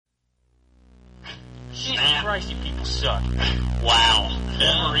Christ, you people suck. Wow.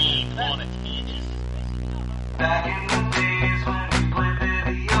 Wolverine on a tangent. Back in the days when we played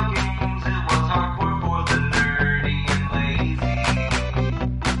video games, it was hardcore for the nerdy and lazy.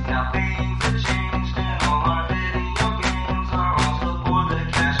 Now things have changed and all our video games are also for the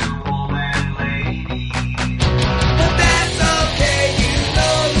casual and lady. But that's okay, you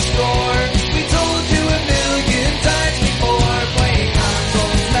know the score. We told you a million times before. Playing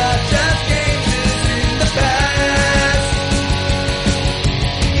consoles, not just games, is in the past.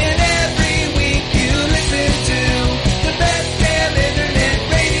 And every week you listen to the best damn internet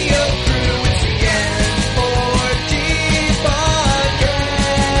radio crew. It's the N4G podcast.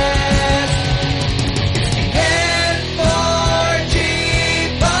 It's the N4G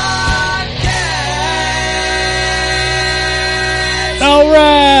podcast.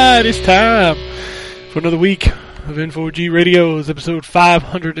 Alright, it's time for another week of N4G Radio's episode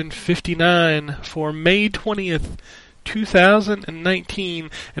 559 for May 20th,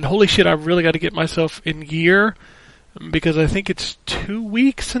 2019. And holy shit, I've really got to get myself in gear because I think it's 2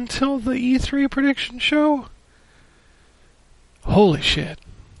 weeks until the E3 prediction show. Holy shit.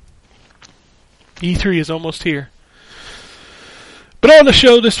 E3 is almost here. But on the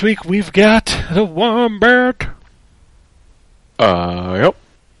show this week, we've got the Wombat. Yep.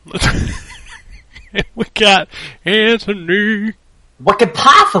 And we got Anthony. What could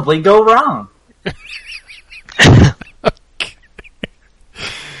possibly go wrong?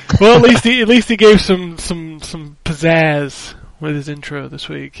 Well, at least he gave some pizzazz with his intro this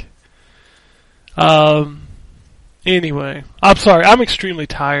week. Anyway, I'm sorry. I'm extremely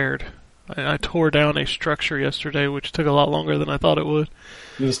tired. I tore down a structure yesterday, which took a lot longer than I thought it would.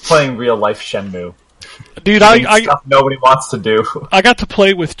 He was playing real life Shenmue. Dude, Stuff nobody wants to do. I got to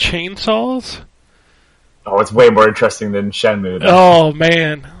play with chainsaws. Oh, it's way more interesting than Shenmue. Though. Oh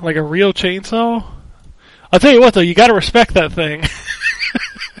man, like a real chainsaw. I'll tell you what though, you gotta respect that thing.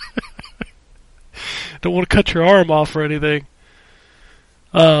 Don't want to cut your arm off or anything.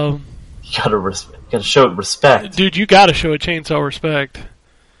 You gotta show it respect. Dude, you gotta show a chainsaw respect.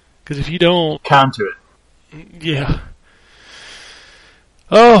 Because if you don't... Counter it. Yeah.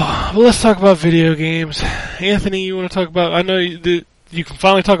 Oh, well, let's talk about video games. Anthony, you want to talk about... I know you can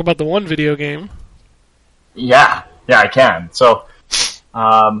finally talk about the one video game. Yeah, I can. So,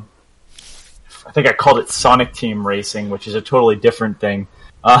 I think I called it Sonic Team Racing, which is a totally different thing.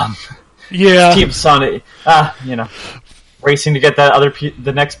 Yeah. Team Sonic, racing to get that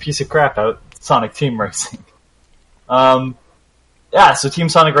the next piece of crap out. Sonic Team Racing. Yeah, so Team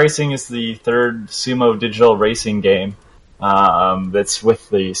Sonic Racing is the third Sumo digital racing game that's with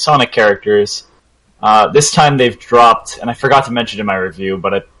the Sonic characters. This time they've dropped, and I forgot to mention in my review,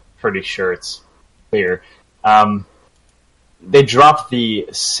 but I'm pretty sure it's clear. They dropped the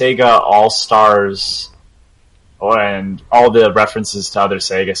Sega All-Stars and all the references to other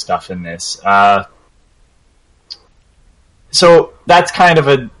Sega stuff in this. So that's kind of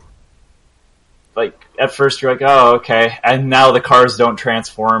a... Like, at first you're like, oh, okay. And now the cars don't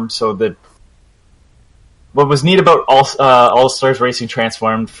transform, so what was neat about All-Stars Racing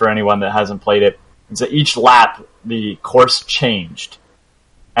Transformed, for anyone that hasn't played it, is that each lap, the course changed.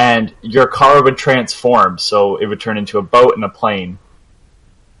 And your car would transform, so it would turn into a boat and a plane.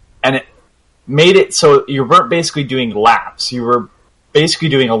 And it made it so you weren't basically doing laps. You were basically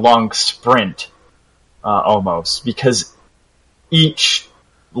doing a long sprint, almost, because each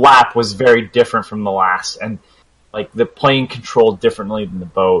lap was very different from the last, and like the plane controlled differently than the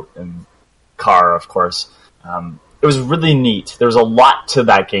boat and car, of course. It was really neat. There was a lot to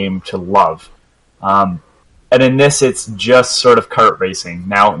that game to love. And in this, it's just sort of kart racing.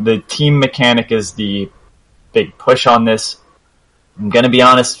 Now, the team mechanic is the big push on this. I'm going to be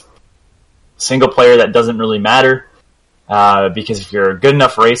honest, single player, that doesn't really matter, because if you're a good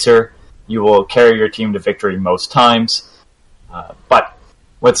enough racer, you will carry your team to victory most times. But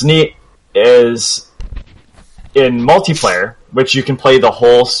what's neat is in multiplayer, which you can play the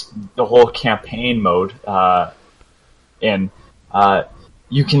whole campaign mode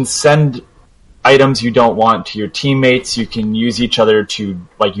you can send items you don't want to your teammates. You can use each other to,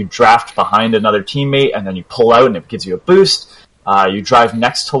 like, you draft behind another teammate and then you pull out and it gives you a boost. You drive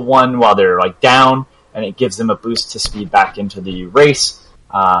next to one while they're like down and it gives them a boost to speed back into the race.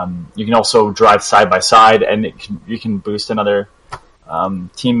 You can also drive side by side and you can boost another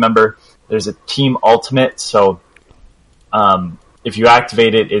team member. There's a team ultimate, so if you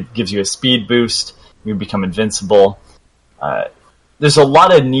activate it, it gives you a speed boost. You become invincible. There's a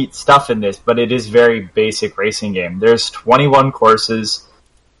lot of neat stuff in this, but it is very basic racing game. There's 21 courses.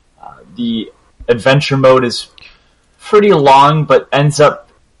 The adventure mode is pretty long, but ends up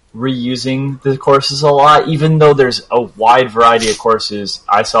reusing the courses a lot, even though there's a wide variety of courses.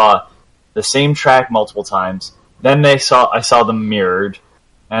 I saw the same track multiple times. Then I saw them mirrored,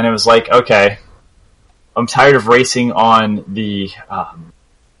 and it was like, okay, I'm tired of racing on the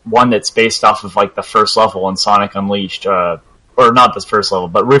one that's based off of like the first level in Sonic Unleashed, or not the first level,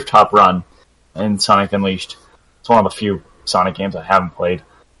 but Rooftop Run in Sonic Unleashed. It's one of the few Sonic games I haven't played.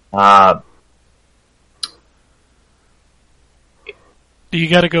 You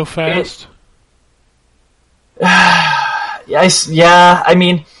got to go fast. Yeah, I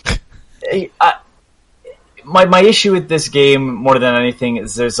mean, my issue with this game more than anything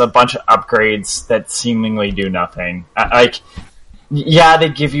is there's a bunch of upgrades that seemingly do nothing. Yeah, they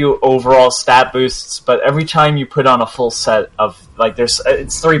give you overall stat boosts, but every time you put on a full set of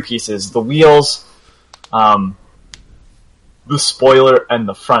it's 3 pieces: the wheels, the spoiler, and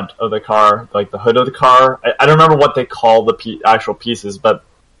the front of the car, like the hood of the car. I don't remember what they call the actual pieces, but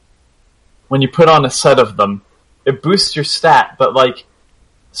when you put on a set of them, it boosts your stat, but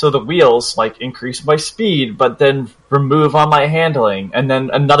so the wheels increase my speed, but then remove on my handling, and then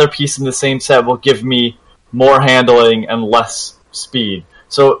another piece in the same set will give me more handling and less speed.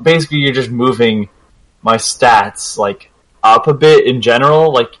 So basically, you're just moving my stats up a bit in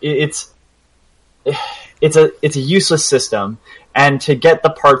general. It's a useless system, and to get the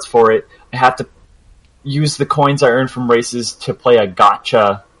parts for it, I have to use the coins I earn from races to play a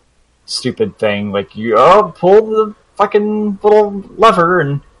gotcha stupid thing. Pull the fucking little lever,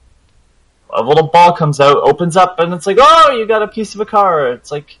 and a little ball comes out, opens up, and it's oh, you got a piece of a car.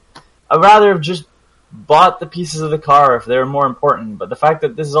 It's I'd rather have just bought the pieces of the car if they were more important, but the fact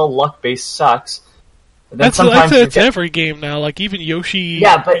that this is all luck-based sucks. That's every game now. Even Yoshi,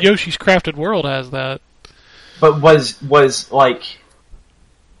 Yoshi's Crafted World has that. But was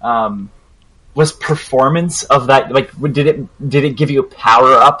performance of that did it give you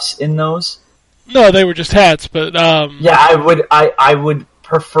power-ups in those? No, they were just hats. But yeah, I would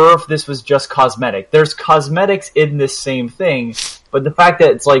prefer if this was just cosmetic. There's cosmetics in this same thing, but the fact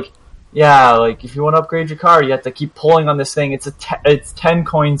that it's if you want to upgrade your car, you have to keep pulling on this thing. It's 10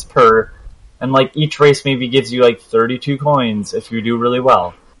 coins per, and each race maybe gives you 32 coins if you do really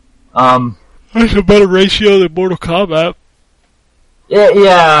well. That's a better ratio than Mortal Kombat.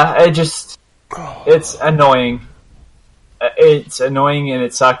 Yeah, it's annoying. It's annoying and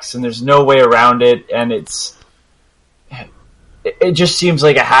it sucks, and there's no way around it, and it just seems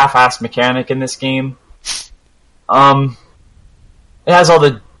like a half-assed mechanic in this game. It has all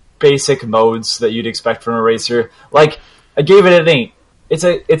the basic modes that you'd expect from a racer. I gave it an 8.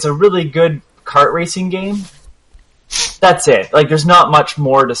 It's a really good kart racing game. That's it. There's not much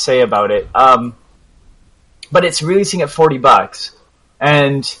more to say about it. But it's releasing at $40,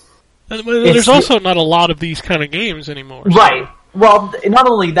 and there's also not a lot of these kind of games anymore. So. Right. Well, not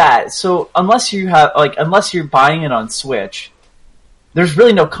only that. So unless you're buying it on Switch, there's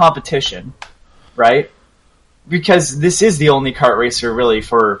really no competition, right? Because this is the only kart racer really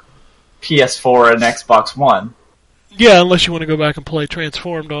for PS4 and Xbox One. Yeah, unless you want to go back and play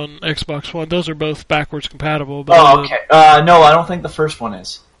Transformed on Xbox One. Those are both backwards compatible. But okay. No, I don't think the first one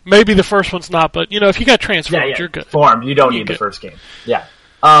is. Maybe the first one's not, but if you got Transformed, you're good. Transformed, you don't need the first game. Yeah.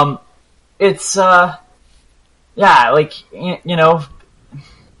 It's, yeah,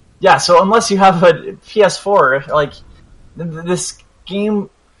 yeah, so unless you have a PS4, this game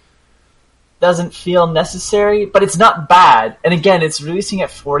doesn't feel necessary, but it's not bad. And again, it's releasing at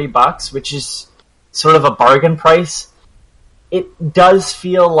 $40, which is sort of a bargain price. It does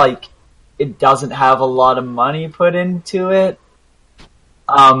feel like it doesn't have a lot of money put into it.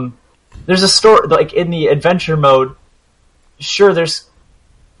 There's a story, in the adventure mode, sure, there's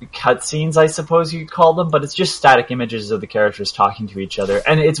cutscenes, I suppose you'd call them, but it's just static images of the characters talking to each other.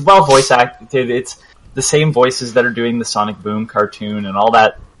 And it's well voice acted. It's the same voices that are doing the Sonic Boom cartoon and all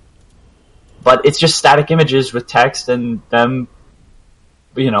that. But it's just static images with text and them,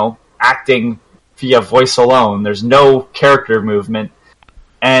 acting via voice alone. There's no character movement.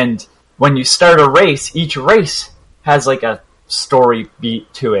 And when you start a race, each race has a story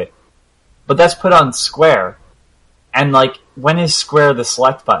beat to it. But that's put on Square. And when is Square the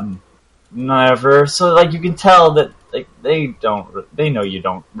select button? Never. So you can tell that they know you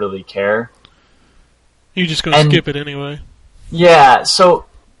don't really care. You're just gonna skip it anyway. Yeah, so,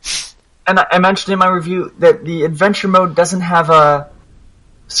 and I mentioned in my review that the adventure mode doesn't have a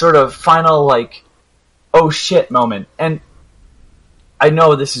sort of final, oh shit moment. And I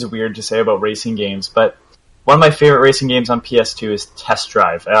know this is weird to say about racing games, but one of my favorite racing games on PS2 is Test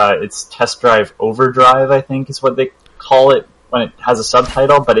Drive. It's Test Drive Overdrive, I think is what they call it when it has a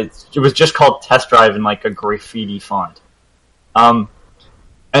subtitle, but it was just called Test Drive in a graffiti font.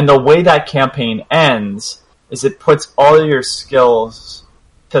 And the way that campaign ends is it puts all your skills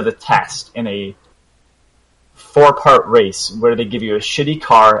to the test in a 4-part race where they give you a shitty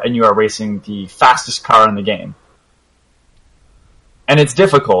car and you are racing the fastest car in the game. And it's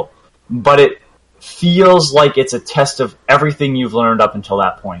difficult, but it feels like it's a test of everything you've learned up until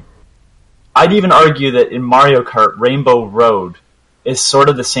that point. I'd even argue that in Mario Kart, Rainbow Road is sort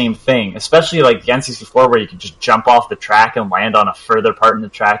of the same thing, especially like the N64 where you can just jump off the track and land on a further part in the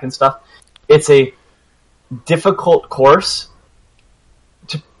track and stuff. It's a difficult course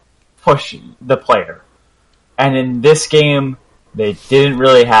to push the player. And in this game, they didn't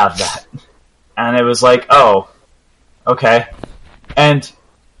really have that. And it was like, oh, okay. And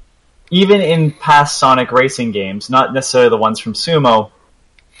even in past Sonic racing games, not necessarily the ones from Sumo,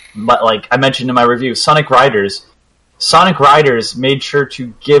 but like I mentioned in my review, Sonic Riders made sure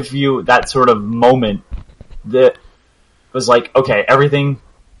to give you that sort of moment that was like, okay, everything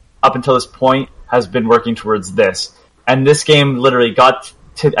up until this point has been working towards this. And this game literally I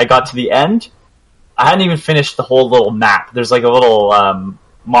got to the end. I hadn't even finished the whole little map. There's like a little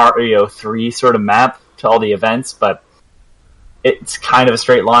Mario 3 sort of map to all the events, but it's kind of a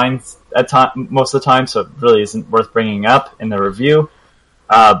straight line most of the time, so it really isn't worth bringing up in the review.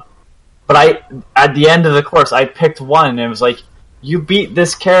 But at the end of the course, I picked one, and it was like, you beat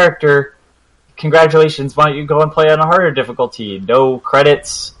this character, congratulations, why don't you go and play on a harder difficulty? No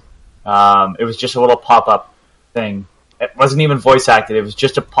credits. It was just a little pop-up thing. It wasn't even voice acted, it was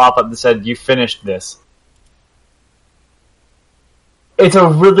just a pop-up that said, you finished this. It's a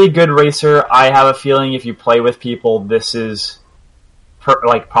really good racer. I have a feeling if you play with people, this is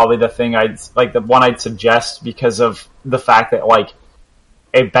probably the one I'd suggest because of the fact that like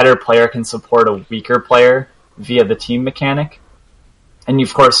a better player can support a weaker player via the team mechanic. And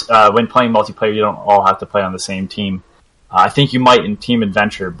of course, when playing multiplayer, you don't all have to play on the same team. I think you might in Team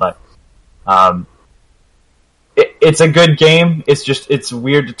Adventure, but it's a good game. It's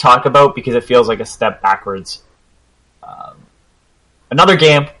weird to talk about because it feels like a step backwards. Another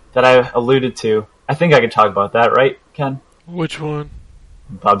game that I alluded to, I think I could talk about that, right, Ken? Which one?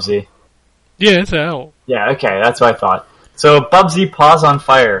 Bubsy. Yeah, it's out. Yeah, okay, that's what I thought. So, Bubsy Paws on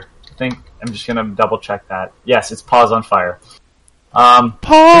Fire. I think I'm just gonna double check that. Yes, it's Paws on Fire.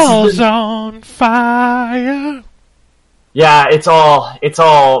 Paws on Fire. Yeah, it's all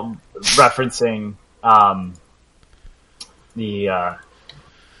referencing the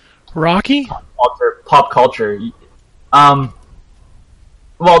Rocky? Pop culture.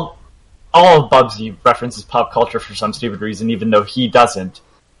 Well, all of Bubsy references pop culture for some stupid reason, even though he doesn't.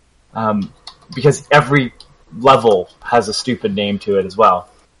 Because every level has a stupid name to it as well.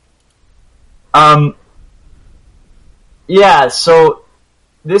 Yeah, so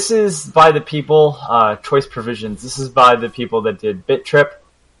this is by the people, Choice Provisions. This is by the people that did Bit Trip.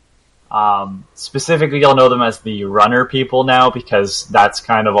 Specifically, you'll know them as the Runner people now, because that's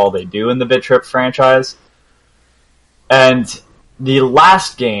kind of all they do in the Bit Trip franchise. And the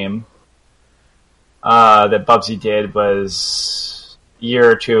last game that Bubsy did was a year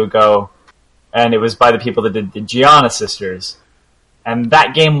or two ago, and it was by the people that did the Gianna Sisters. And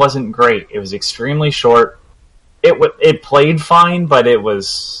that game wasn't great. It was extremely short. It played fine, but it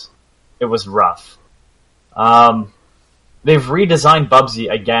was rough. They've redesigned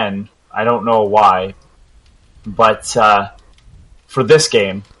Bubsy again. I don't know why, but for this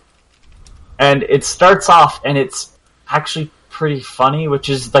game, and it starts off and it's actually pretty funny, which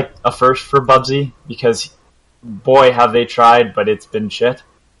is like a first for Bubsy because boy have they tried, but it's been shit.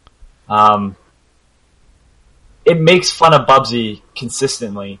 It makes fun of Bubsy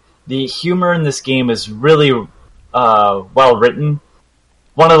consistently. The humor in this game is really well written.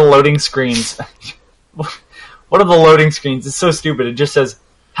 One of the loading screens is so stupid. It just says,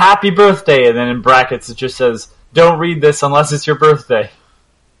 "Happy birthday," and then in brackets it just says, "Don't read this unless it's your birthday."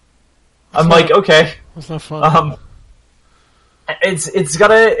 I'm like, okay. That's not fun. It's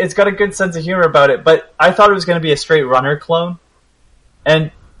got a good sense of humor about it, but I thought it was going to be a straight Runner clone.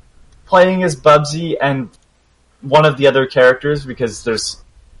 And playing as Bubsy and one of the other characters, because there's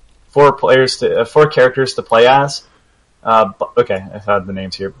four characters to play as. Okay, I've had the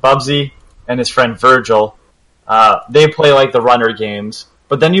names here. Bubsy and his friend Virgil. They play like the Runner games,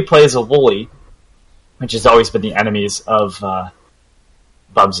 but then you play as a Wooly, which has always been the enemies of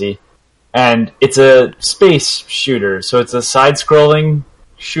Bubsy. And it's a space shooter, so it's a side-scrolling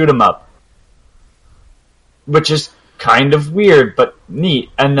shoot-'em-up, which is kind of weird, but neat.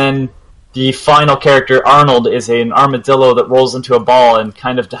 And then the final character, Arnold, is an armadillo that rolls into a ball and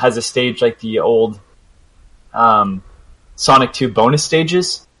kind of has a stage like the old Sonic 2 bonus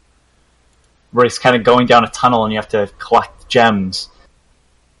stages, where he's kind of going down a tunnel and you have to collect gems.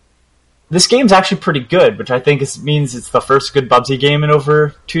 this game's actually pretty good, which I think means it's the first good Bubsy game in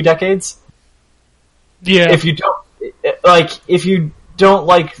over 2 decades. Yeah. If you don't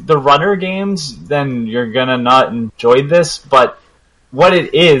like the runner games, then you're gonna not enjoy this. But what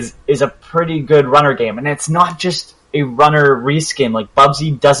it is a pretty good runner game, and it's not just a runner reskin. Like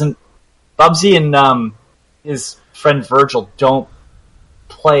Bubsy and his friend Virgil don't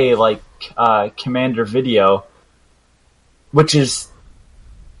play like Commander Video, which is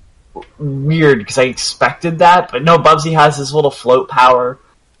weird because I expected that, but no, Bubsy has this little float power,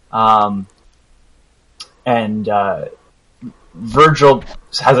 and Virgil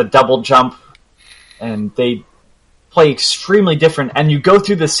has a double jump, and they play extremely different, and you go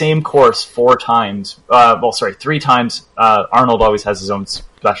through the same course 4 times. 3 times. Arnold always has his own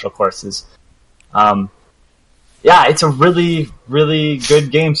special courses. Yeah, it's a really, really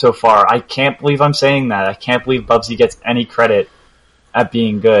good game so far. I can't believe I'm saying that. I can't believe Bubsy gets any credit at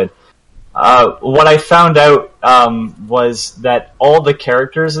being good. What I found out was that all the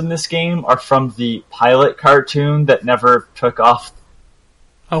characters in this game are from the pilot cartoon that never took off.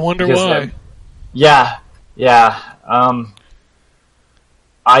 I wonder why. Yeah.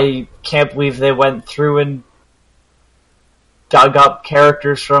 I can't believe they went through and dug up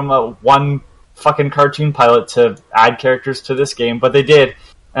characters from one fucking cartoon pilot to add characters to this game, but they did.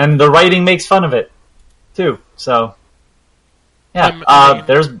 And the writing makes fun of it, too, so... Yeah,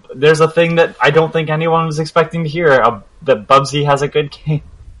 there's a thing that I don't think anyone was expecting to hear, that Bubsy has a good game.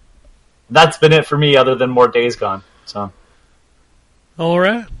 That's been it for me, other than more Days Gone. So,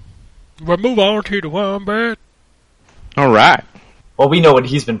 alright. We'll move on to the Wombat. Alright. Well, we know what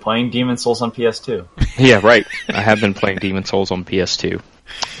he's been playing, Demon's Souls on PS2. Yeah, right. I have been playing Demon's Souls on PS2.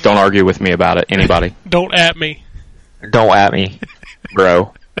 Don't argue with me about it, anybody. Don't at me. Don't at me,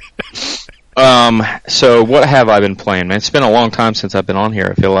 bro. So what have I been playing, man? It's been a long time since I've been on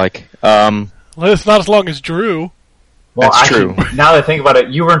here, I feel like. Well, it's not as long as Drew. Well, That's actually, true. Now that I think about it,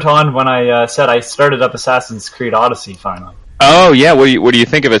 you weren't on when I said I started up Assassin's Creed Odyssey finally. Oh, yeah, what do you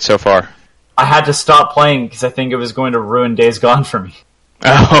think of it so far? I had to stop playing because I think it was going to ruin Days Gone for me.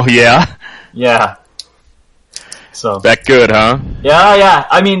 Oh, yeah? Yeah. So That good, huh? Yeah.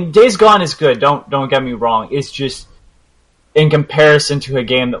 I mean, Days Gone is good. Don't get me wrong. It's just in comparison to a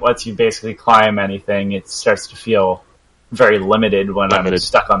game that lets you basically climb anything, it starts to feel very limited when I'm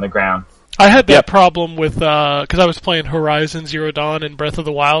stuck on the ground. I had that problem with, because I was playing Horizon Zero Dawn and Breath of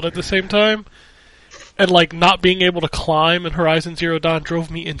the Wild at the same time, and like not being able to climb in Horizon Zero Dawn drove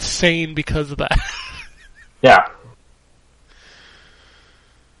me insane because of that. Yeah.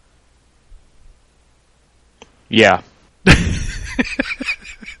 Yeah.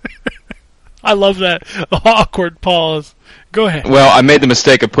 I love that awkward pause. Go ahead. Well, I made the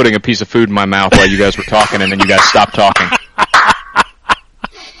mistake of putting a piece of food in my mouth while you guys were talking, and then you guys stopped talking.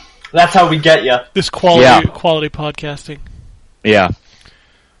 That's how we get you. This quality podcasting. Yeah.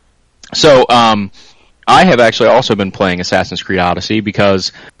 So, I have actually also been playing Assassin's Creed Odyssey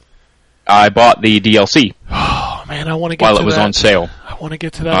because I bought the DLC. Oh man, I want to get while to it was that. on sale. I want to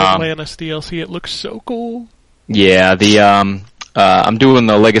get to that Atlantis DLC. It looks so cool. Yeah, I'm doing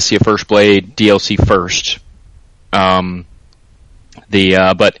the Legacy of First Blade DLC first. But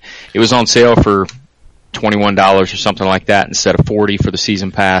it was on sale for $21 or something like that instead of $40 for the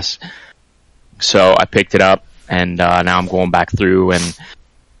season pass. So I picked it up, and now I'm going back through, and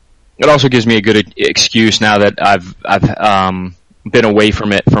it also gives me a good excuse now that I've been away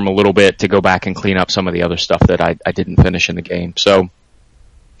from it from a little bit to go back and clean up some of the other stuff that I didn't finish in the game. So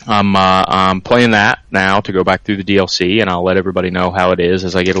I'm playing that now to go back through the DLC, and I'll let everybody know how it is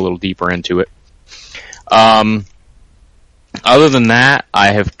as I get a little deeper into it. Other than that,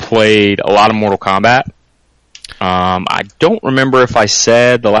 I have played a lot of Mortal Kombat. I don't remember if I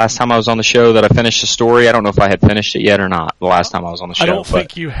said the last time I was on the show that I finished the story. I don't know if I had finished it yet or not the last time I was on the show. I don't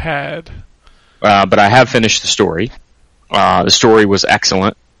think you had. But I have finished the story. The story was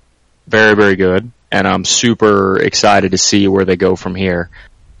excellent. Very, very good. And I'm super excited to see where they go from here.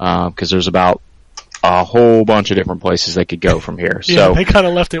 Because there's about a whole bunch of different places they could go from here. Yeah, So they kind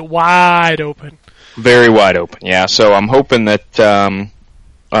of left it wide open. very wide open, yeah. So I'm hoping that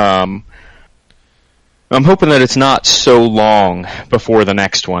it's not so long before the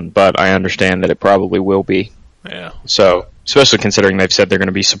next one, but I understand that it probably will be. Yeah. So, especially considering they've said they're going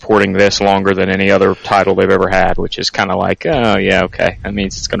to be supporting this longer than any other title they've ever had, which is kind of like, oh yeah, okay, that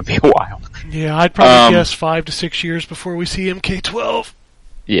means it's going to be a while. Yeah, I'd probably guess 5 to 6 years before we see MK12.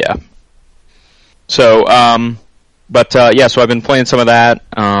 Yeah. So, so I've been playing some of that.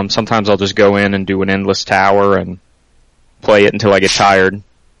 Sometimes I'll just go in and do an endless tower and play it until I get tired.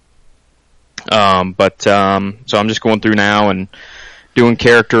 So I'm just going through now and doing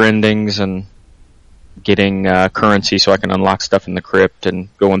character endings and getting currency so I can unlock stuff in the crypt and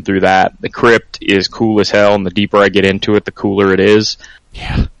going through that. The crypt is cool as hell, and the deeper I get into it, the cooler it is.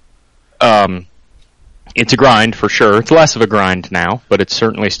 Yeah. It's a grind for sure. It's less of a grind now, but it's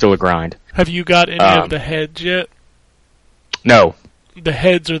certainly still a grind. Have you got any of the heads yet? No. The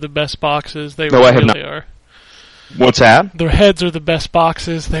heads are the best boxes. They No, I have really not. are. What's that? The heads are the best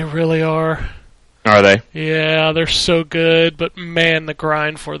boxes. They really are. Are they? Yeah, they're so good, but man, the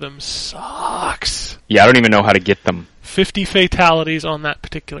grind for them sucks. Yeah, I don't even know how to get them. 50 fatalities on that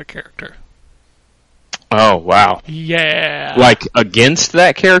particular character. Oh, wow. Yeah. Like, against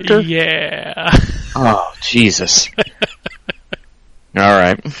that character? Yeah. Oh, Jesus.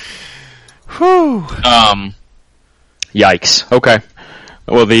 Alright. Whew. Yikes. Okay.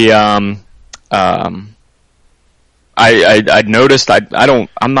 Well, I noticed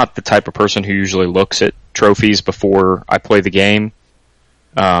I'm not the type of person who usually looks at trophies before I play the game.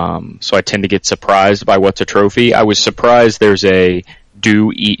 So I tend to get surprised by what's a trophy. I was surprised there's a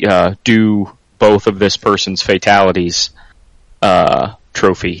do both of this person's fatalities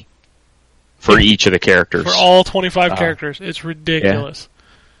trophy for each of the characters. For all 25 characters. It's ridiculous. Yeah.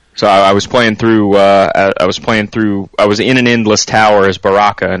 So I was playing through, I was in an endless tower as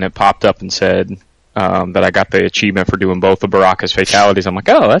Baraka, and it popped up and said that I got the achievement for doing both of Baraka's fatalities. I'm like,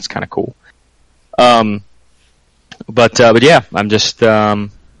 oh, that's kind of cool. But yeah, I'm just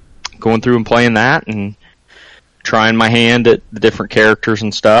going through and playing that and trying my hand at the different characters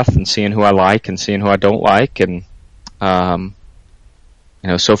and stuff and seeing who I like and seeing who I don't like. And,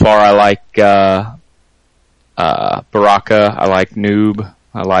 so far I like Baraka, I like Noob,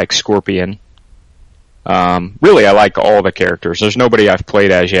 I like Scorpion. Really, I like all the characters. There's nobody I've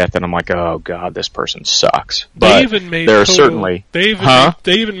played as yet that I'm like, oh god, this person sucks. But they even made there are Kotal, certainly... They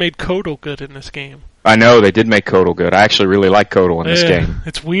even made Kotal good in this game. I know, they did make Kotal good. I actually really like Kotal in this game.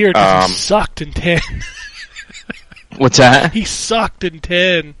 It's weird, 'cause he sucked in 10. What's that? He sucked in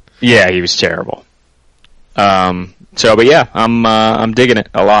 10. Yeah, he was terrible. But yeah, I'm digging it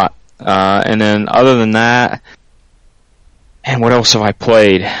a lot. And then other than that, and what else have I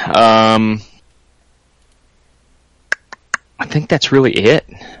played? I think that's really it.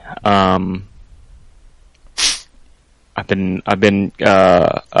 I've been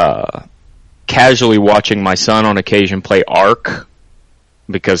casually watching my son on occasion play Ark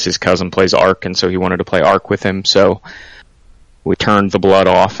because his cousin plays Ark, and so he wanted to play Ark with him. So we turned the blood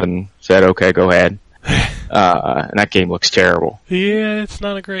off and said, "Okay, go ahead." And that game looks terrible. Yeah, it's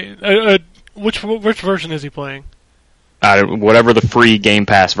not a great. Which version is he playing? Whatever the free Game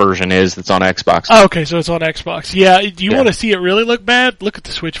Pass version is that's on Xbox. Oh, okay, so it's on Xbox. Yeah, do you want to see it really look bad? Look at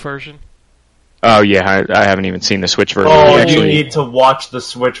the Switch version. Oh yeah, I haven't even seen the Switch version. Oh, you need to watch the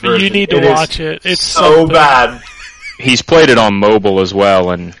Switch version. You need to watch it. It's so bad. He's played it on mobile as well,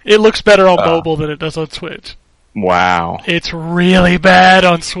 and it looks better on mobile than it does on Switch. Wow. It's really bad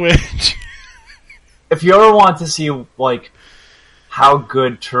on Switch. If you ever want to see like how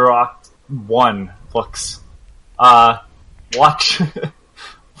good Turok 1 looks, watch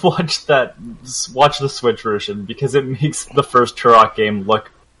the Switch version because it makes the first Turok game look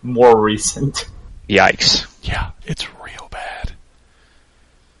more recent. Yikes. Yeah, it's real bad.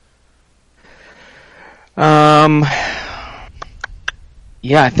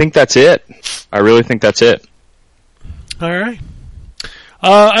 Yeah, I think that's it. I really think that's it. Alright.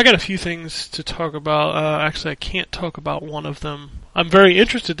 I got a few things to talk about. Actually, I can't talk about one of them. I'm very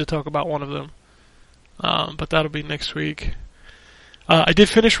interested to talk about one of them. But that'll be next week. I did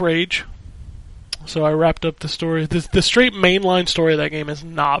finish Rage. So I wrapped up the story. The straight mainline story of that game is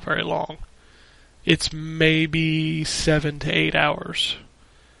not very long. It's maybe 7 to 8 hours.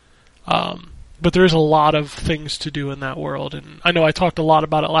 But there's a lot of things to do in that world. And I know I talked a lot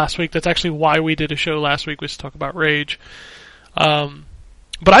about it last week. That's actually why we did a show last week, was to talk about Rage.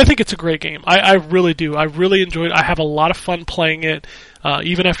 But I think it's a great game. I really do. I really enjoyed it. I have a lot of fun playing it.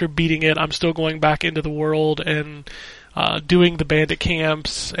 Even after beating it, I'm still going back into the world and doing the bandit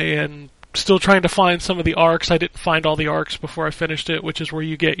camps and still trying to find some of the arcs. I didn't find all the arcs before I finished it, which is where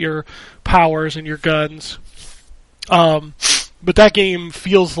you get your powers and your guns. But that game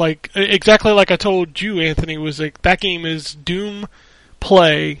feels like, exactly like I told you, Anthony, was like, that game is Doom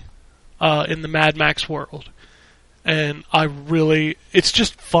play in the Mad Max world. And it's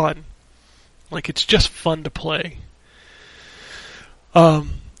just fun. Like, it's just fun to play.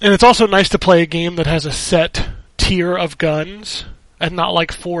 And it's also nice to play a game that has a set tier of guns, and not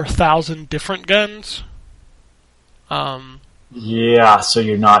like 4,000 different guns. Yeah, so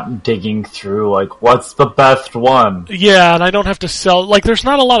you're not digging through, like, what's the best one? Yeah, and I don't have to sell. Like, there's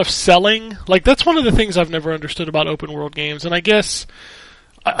not a lot of selling. Like, that's one of the things I've never understood about open world games. And I guess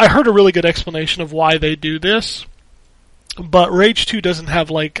I heard a really good explanation of why they do this. But Rage 2 doesn't have,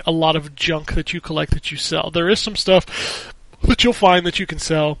 like, a lot of junk that you collect that you sell. There is some stuff that you'll find that you can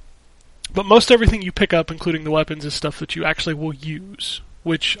sell. But most everything you pick up, including the weapons, is stuff that you actually will use,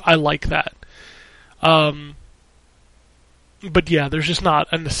 which I like that. But yeah, there's just not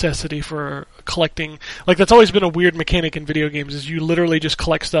a necessity for collecting. Like, that's always been a weird mechanic in video games, is you literally just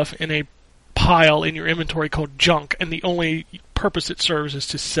collect stuff in a pile in your inventory called junk, and the only purpose it serves is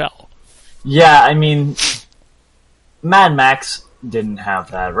to sell. Yeah, I mean, Mad Max didn't have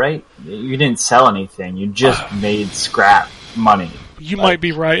that, right? You didn't sell anything. You just made scrap money. You might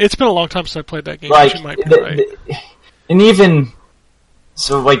be right. It's been a long time since I played that game, Like, but you might be right. And even,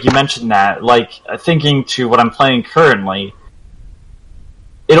 so like you mentioned that, like, thinking to what I'm playing currently,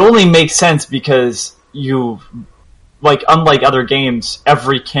 it only makes sense because you, like, unlike other games,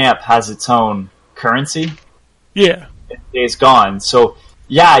 every camp has its own currency. Yeah. Days Gone. So,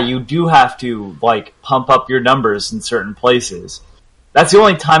 yeah, you do have to, like, pump up your numbers in certain places. That's the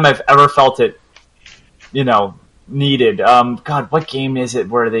only time I've ever felt it, needed. God, what game is it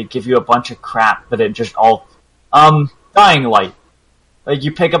where they give you a bunch of crap, but it just all... Dying Light. Like,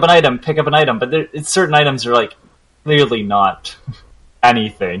 you pick up an item, but it's certain items are, like, clearly not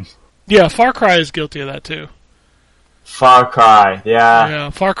anything. Yeah, Far Cry is guilty of that, too. Far Cry, yeah. Yeah,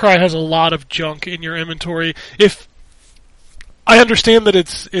 Far Cry has a lot of junk in your inventory. If I understand that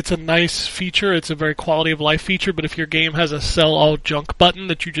it's a nice feature, it's a very quality of life feature, but if your game has a sell all junk button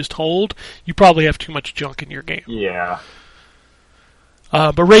that you just hold, you probably have too much junk in your game. Yeah.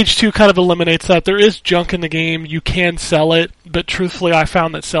 But Rage 2 kind of eliminates that. There is junk in the game, you can sell it, but truthfully I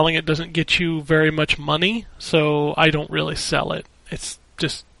found that selling it doesn't get you very much money, so I don't really sell it. It's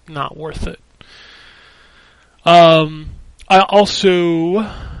just not worth it. I also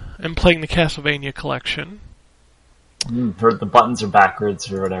am playing the Castlevania collection. Or the buttons are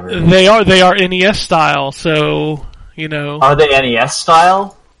backwards or whatever. They are NES style, so, Are they NES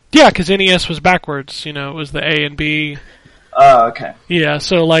style? Yeah, because NES was backwards, it was the A and B. Oh, okay. Yeah,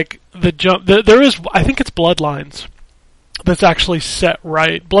 so, like, the jump... There is... I think it's Bloodlines that's actually set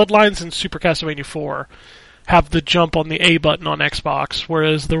right. Bloodlines and Super Castlevania 4 have the jump on the A button on Xbox,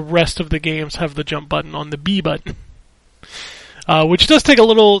 whereas the rest of the games have the jump button on the B button. Which does take a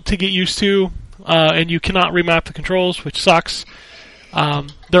little to get used to, and you cannot remap the controls, which sucks.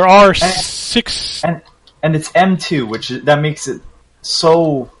 There are 6... And it's M2, that makes it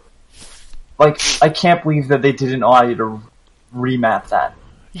so... Like, I can't believe that they didn't allow you to remap that.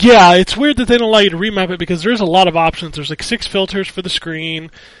 Yeah, it's weird that they don't allow you to remap it because there's a lot of options. There's like 6 filters for the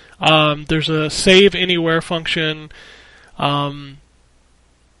screen. There's a save anywhere function. I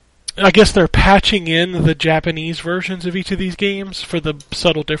guess they're patching in the Japanese versions of each of these games for the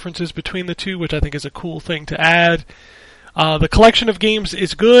subtle differences between the two, which I think is a cool thing to add. The collection of games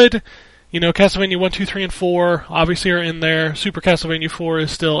is good. Castlevania 1, 2, 3, and 4 obviously are in there. Super Castlevania 4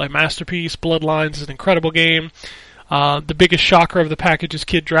 is still a masterpiece. Bloodlines is an incredible game. The biggest shocker of the package is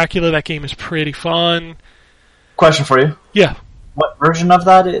Kid Dracula. That game is pretty fun. Question for you. Yeah. What version of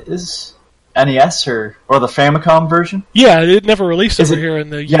that is? NES or the Famicom version? Yeah, it never released over here in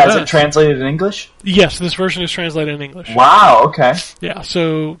the US. Yeah, is it translated in English? Yes, this version is translated in English. Wow, okay. Yeah,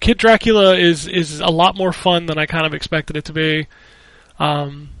 so Kid Dracula is a lot more fun than I kind of expected it to be.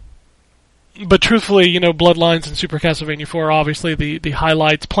 But truthfully, Bloodlines and Super Castlevania 4 are obviously the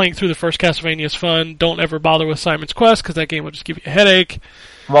highlights. Playing through the first Castlevania is fun. Don't ever bother with Simon's Quest, because that game will just give you a headache.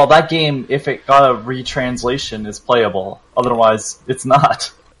 Well, that game, if it got a retranslation, is playable. Otherwise, it's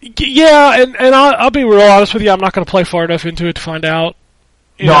not. Yeah, and I'll be real honest with you, I'm not going to play far enough into it to find out.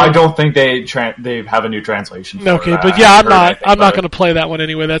 I don't think they have a new translation for okay, that. but yeah, I'm not going to play that one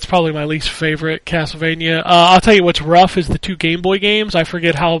anyway. That's probably my least favorite Castlevania. I'll tell you what's rough is the 2 Game Boy games. I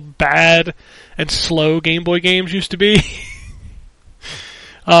forget how bad and slow Game Boy games used to be.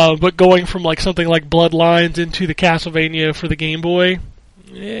 But going from like something like Bloodlines into the Castlevania for the Game Boy,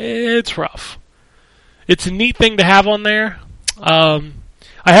 it's rough. It's a neat thing to have on there.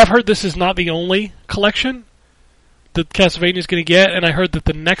 I have heard this is not the only collection that Castlevania is going to get, and I heard that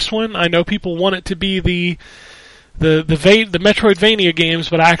the next one, I know people want it to be the Metroidvania games,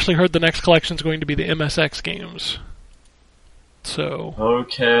 but I actually heard the next collection is going to be the MSX games. So,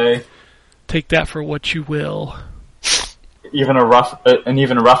 okay, take that for what you will. An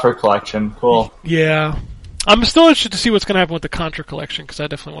even rougher collection. Cool. Yeah, I'm still interested to see what's going to happen with the Contra collection because I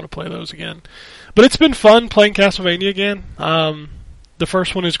definitely want to play those again. But it's been fun playing Castlevania again. The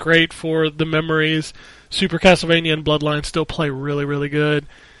first one is great for the memories. Super Castlevania and Bloodline still play really, really good.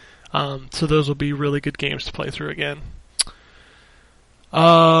 So those will be really good games to play through again.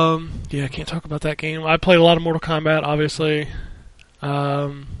 Yeah, I can't talk about that game. I played a lot of Mortal Kombat, obviously. I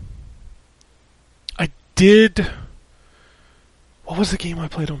did... What was the game I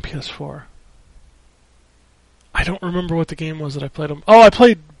played on PS4? I don't remember what the game was that I played on... Oh, I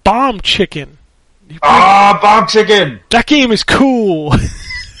played Bomb Chicken. Bomb Chicken! That game is cool.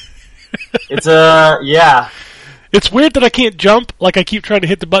 It's yeah. It's weird that I can't jump. Like, I keep trying to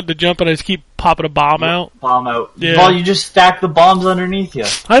hit the button to jump and I just keep popping a bomb out. Bomb out. Yeah. Well, you just stack the bombs underneath you.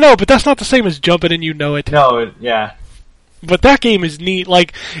 I know, but that's not the same as jumping and you know it. No, yeah. But that game is neat.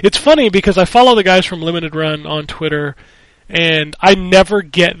 Like, it's funny because I follow the guys from Limited Run on Twitter, and I never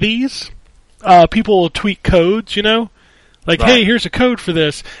get these. People will tweet codes, you know? Like, Right. hey, here's a code for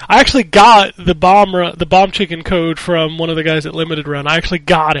this. I actually got the Bomb Chicken code from one of the guys at Limited Run. I actually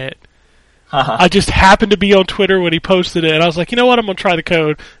got it. I just happened to be on Twitter when he posted it, and I was like, you know what, I'm going to try the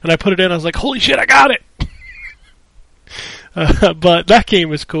code. And I put it in, I was like, holy shit, I got it! But that game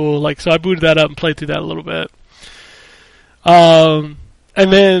was cool. Like, so I booted that up and played through that a little bit. And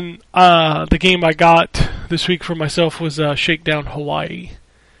then the game I got this week for myself was Shakedown Hawaii.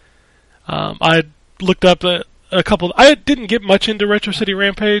 I looked up a couple... I didn't get much into Retro City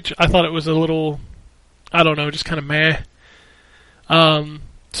Rampage. I thought it was a little... I don't know, just kind of meh.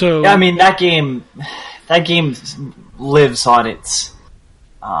 So Yeah, I mean, that game lives on its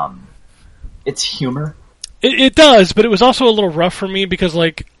humor. It does, but it was also a little rough for me because,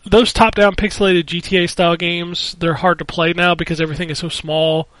 like, those top-down pixelated GTA-style games, they're hard to play now because everything is so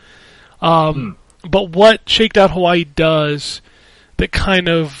small. But what Shakedown Hawaii does that kind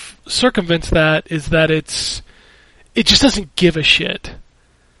of circumvents that is that it just doesn't give a shit.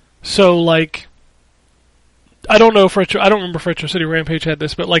 So, like, I don't remember if Retro City Rampage had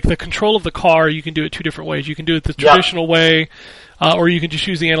this, but, like, the control of the car, you can do it two different ways. You can do it the traditional way, or you can just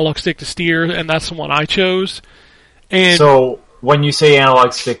use the analog stick to steer, and that's the one I chose. And So when you say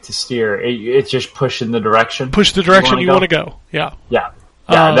analog stick to steer, it's just push in the direction. push the direction you want to go. Yeah. Yeah,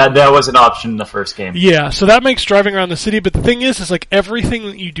 that was an option in the first game. Yeah, so that makes driving around the city, but the thing is like everything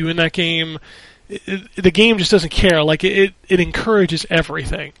that you do in that game, the game just doesn't care. Like it encourages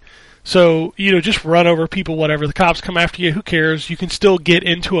everything. So, you know, just run over people, whatever. The cops come after you, who cares? You can still get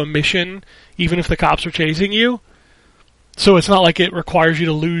into a mission, even if the cops are chasing you. So it's not like it requires you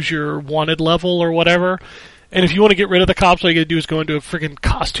to lose your wanted level or whatever. And if you want to get rid of the cops, all you gotta do is go into a freaking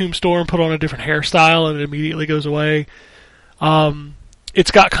costume store and put on a different hairstyle, and it immediately goes away. It's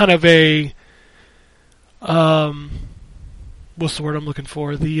got kind of a... what's the word I'm looking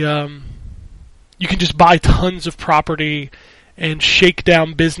for? You can just buy tons of property and shake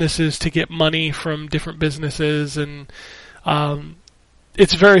down businesses to get money from different businesses, and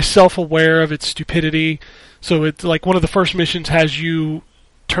it's very self-aware of its stupidity. So it's like one of the first missions has you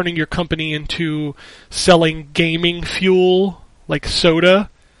turning your company into selling gaming fuel, like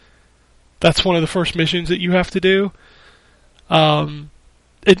soda. That's one of the first missions that you have to do. And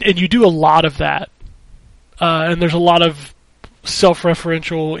you do a lot of that. And there's a lot of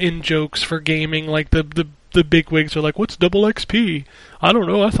self-referential in-jokes for gaming, like the big wigs are like, what's double XP? I don't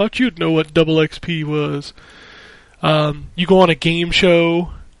know, I thought you'd know what double XP was. You go on a game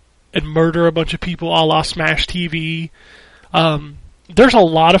show and murder a bunch of people a la Smash TV. There's a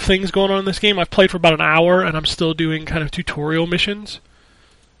lot of things going on in this game. I've played for about an hour and I'm still doing kind of tutorial missions,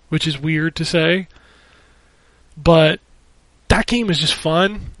 which is weird to say. But that game is just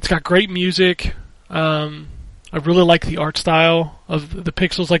fun. It's got great music. I really like the art style of the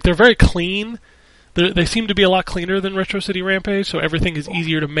pixels. Like, they're very clean. They seem to be a lot cleaner than Retro City Rampage, so everything is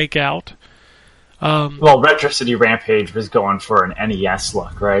easier to make out. Well, Retro City Rampage was going for an NES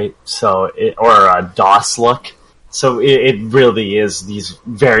look, right? Or a DOS look. So it really is these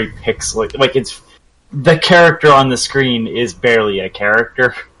very pixelated. Like, it's the character on the screen is barely a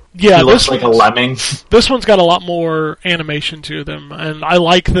character. Yeah, he looks like a lemming. This one's got a lot more animation to them, and I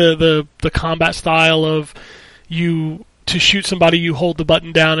like the combat style of to shoot somebody, you hold the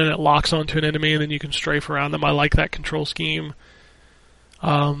button down and it locks onto an enemy, and then you can strafe around them. I like that control scheme.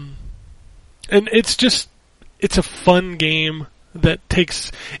 And it's a fun game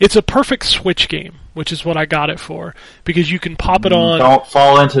it's a perfect Switch game, which is what I got it for, because you can pop it on. Don't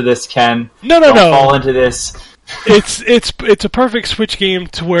fall into this, Ken. No. Don't fall into this. It's a perfect Switch game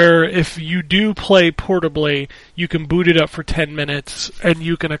to where if you do play portably, you can boot it up for 10 minutes and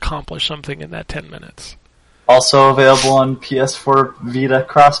you can accomplish something in that 10 minutes. Also available on PS4 Vita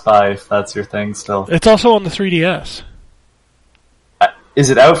cross-buy, if that's your thing still. It's also on the 3DS. Is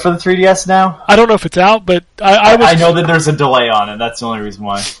it out for the 3DS now? I don't know if it's out, but I know that there's a delay on it. That's the only reason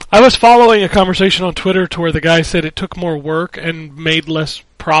why. I was following a conversation on Twitter to where the guy said it took more work and made less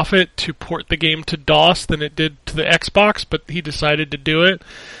profit to port the game to DOS than it did to the Xbox, but he decided to do it.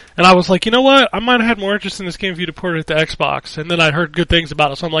 And I was like, you know what? I might have had more interest in this game if you'd have ported it to Xbox. And then I heard good things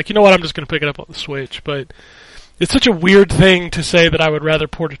about it, so I'm like, you know what? I'm just going to pick it up on the Switch. But it's such a weird thing to say that I would rather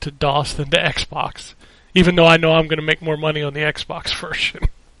port it to DOS than to Xbox, even though I know I'm going to make more money on the Xbox version.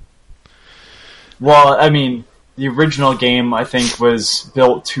 Well, I mean, the original game, I think, was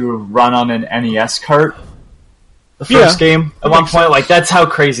built to run on an NES cart. The first game, at one point, like, that's how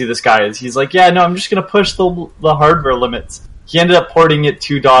crazy this guy is. He's like, yeah, no, I'm just going to push the hardware limits. He ended up porting it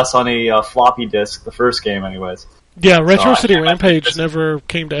to DOS on a floppy disk, the first game, anyways. Yeah, Retro City Rampage never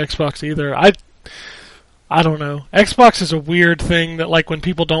came to Xbox either. I don't know. Xbox is a weird thing that, like, when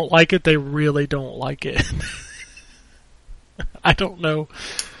people don't like it, they really don't like it. I don't know.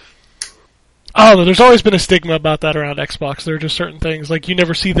 Oh, there's always been a stigma about that around Xbox. There are just certain things, like you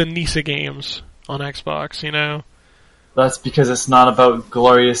never see the Nisa games on Xbox, you know? That's because it's not about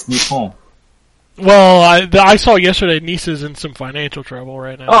glorious Nippon. Well, I saw yesterday Nisa's in some financial trouble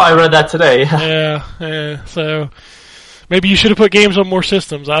right now. Oh, I read that today. Yeah, so maybe you should have put games on more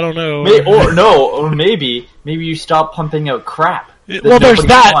systems. I don't know. Or maybe you stop pumping out crap. Well, there's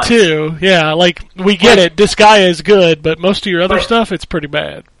that too. Yeah, like we get it. Disgaea is good, but most of your other stuff, it's pretty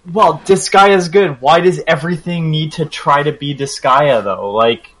bad. Well, Disgaea is good. Why does everything need to try to be Disgaea though?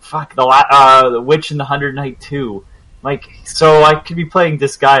 Like, fuck the Witch and the 100 Knight 2. Like, so I could be playing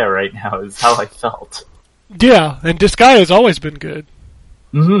Disgaea right now. Is how I felt. Yeah, and Disgaea has always been good.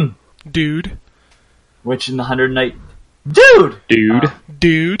 Mm-hmm. Dude. Witch and the 100 Knight. Dude.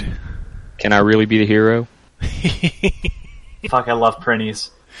 Dude. Can I really be the hero? Fuck, I love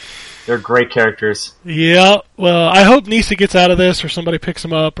Prinnies. They're great characters. Yeah, well, I hope Nisa gets out of this or somebody picks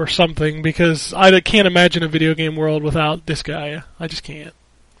him up or something, because I can't imagine a video game world without Disgaea. I just can't.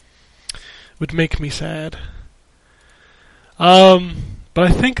 It would make me sad. But I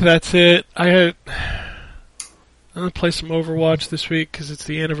think that's it. I'm going to play some Overwatch this week because it's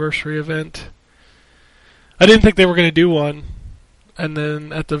the anniversary event. I didn't think they were going to do one. And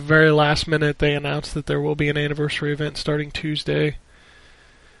then at the very last minute, they announced that there will be an anniversary event starting Tuesday.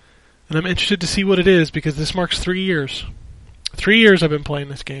 And I'm interested to see what it is, because this marks 3 years. 3 years I've been playing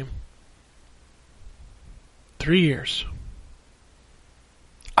this game. 3 years.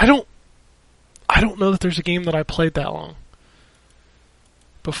 I don't know that there's a game that I played that long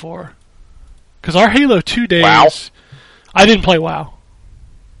before. Because our Halo 2 days... WoW? I didn't play WoW.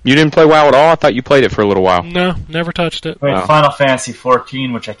 You didn't play WoW at all? I thought you played it for a little while. No, never touched it. Wait, Wow. Final Fantasy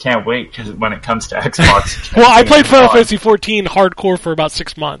 14, which I can't wait because when it comes to Xbox. Well, I played Final Fantasy 14 hardcore for about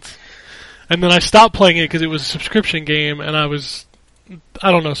 6 months. And then I stopped playing it because it was a subscription game, and I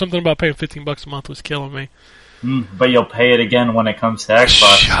don't know, something about paying $15 a month was killing me. But you'll pay it again when it comes to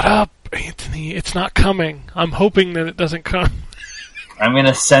Xbox. Shut up, Anthony. It's not coming. I'm hoping that it doesn't come. I'm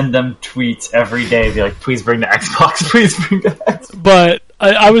gonna send them tweets every day, be like, please bring the Xbox, please bring the Xbox. But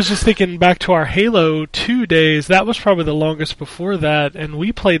I was just thinking back to our Halo 2 days. That was probably the longest before that, and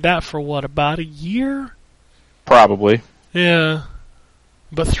we played that for, what, about a year? Probably. Yeah.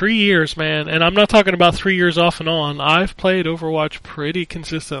 But 3 years, man. And I'm not talking about 3 years off and on. I've played Overwatch pretty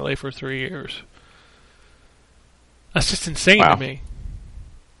consistently for 3 years. That's just insane Wow. to me.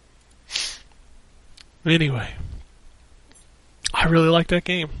 Anyway. I really like that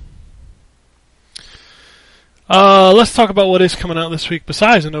game. Let's talk about what is coming out this week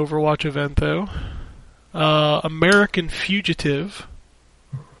besides an Overwatch event, though. American Fugitive.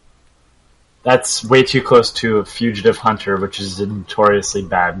 That's way too close to Fugitive Hunter, which is a notoriously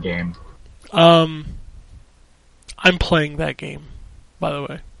bad game. I'm playing that game, by the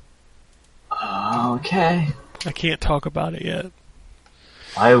way. Okay. I can't talk about it yet.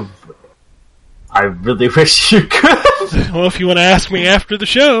 I really wish you could. Well, if you want to ask me after the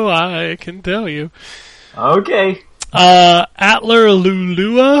show, I can tell you. Okay. Atler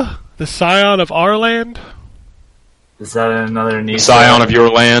Lulua, the Scion of our land. Is that another niche? Scion of your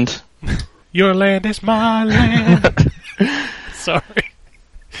land. Your land is my land. Sorry.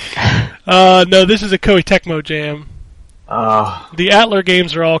 No, this is a Koei Tecmo jam. The Atler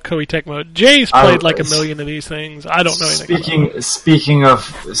games are all Koei Tecmo. Jay's played like a million of these things. I don't know anything about them. Speaking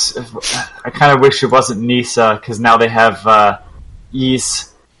of, I kind of wish it wasn't Nisa, because now they have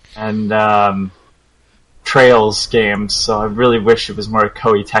Ys and Trails games, so I really wish it was more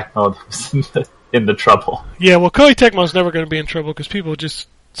Koei Tecmo that was in the trouble. Yeah, well, Koei Tecmo's never going to be in trouble because people just,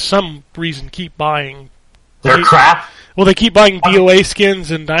 some reason, keep buying They're crap. Well, they keep buying DOA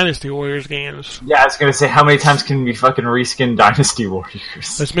skins and Dynasty Warriors games. Yeah, I was gonna say, how many times can we fucking reskin Dynasty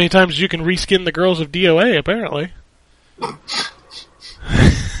Warriors? As many times as you can reskin the girls of DOA, apparently.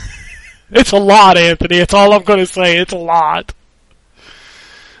 It's a lot, Anthony. It's all I'm going to say. It's a lot.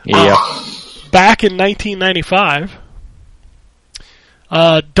 Yeah. Back in 1995,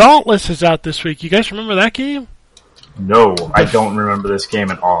 Dauntless is out this week. You guys remember that game? No, I don't remember this game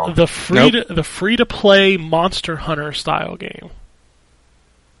at all. The free to play Monster Hunter style game.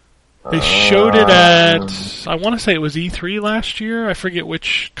 They showed it at, I want to say it was E3 last year. I forget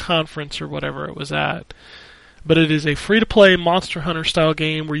which conference or whatever it was at. But it is a free to play Monster Hunter style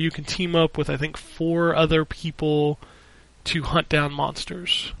game where you can team up with, I think, 4 other people to hunt down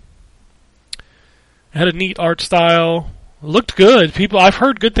monsters. It had a neat art style. It looked good. I've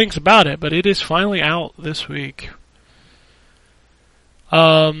heard good things about it, but it is finally out this week.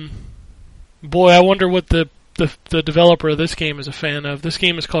 Boy, I wonder what the developer of this game is a fan of. This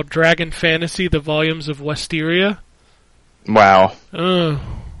game is called Dragon Fantasy: The Volumes of Westeria. Wow.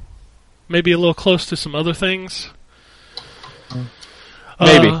 Maybe a little close to some other things.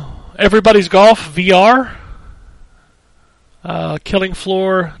 Maybe. Everybody's Golf VR. Killing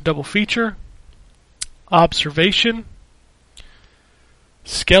Floor double feature. Observation.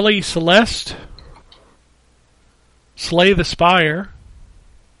 Skelly Celeste. Slay the Spire.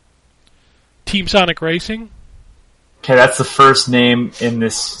 Team Sonic Racing. Okay, that's the first name in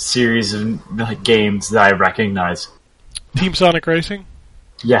this series of games that I recognize. Team Sonic Racing?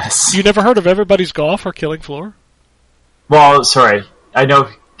 Yes. You never heard of Everybody's Golf or Killing Floor? Well, sorry. I know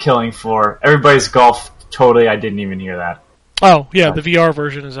Killing Floor. Everybody's Golf, totally, I didn't even hear that. Oh, yeah, the VR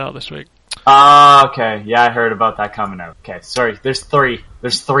version is out this week. Okay. Yeah, I heard about that coming out. Okay, sorry. There's 3.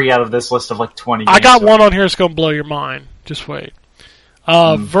 There's 3 out of this list of 20 games. I got one on here that's going to blow your mind. Just wait.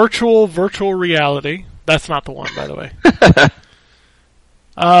 Virtual reality. That's not the one, by the way.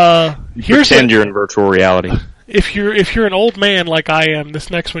 Pretend you're in virtual reality. If you're an old man like I am,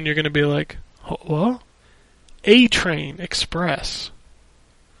 this next one you're going to be like, what? A-Train Express.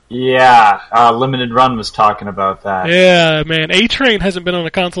 Yeah, Limited Run was talking about that. Yeah, man. A-Train hasn't been on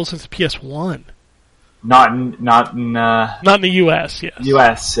a console since the PS1. Not in Not in the U.S., yes.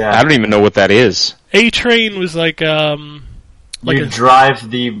 U.S., yeah. I don't even know what that is. A-Train was like you drive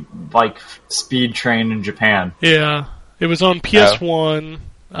the speed train in Japan. Yeah, it was on PS1.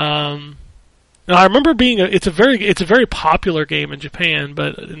 Now I remember it's a very popular game in Japan,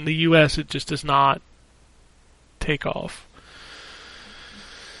 but in the U.S. it just does not take off.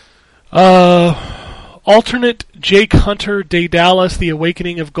 Alternate Jake Hunter Daedalus: The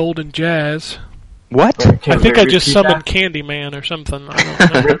Awakening of Golden Jazz. What? Can I think we I just repeat summoned that? Candyman or something. I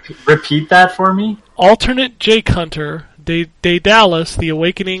don't know. Repeat that for me? Alternate Jake Hunter Daedalus: The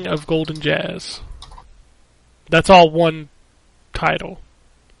Awakening of Golden Jazz. That's all one title,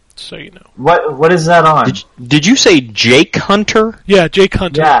 so you know. What is that on? Did you say Jake Hunter? Yeah, Jake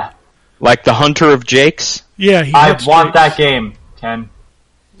Hunter. Yeah, Like the Hunter of Jakes? Yeah, he I hunts want Jakes. that game, Ken.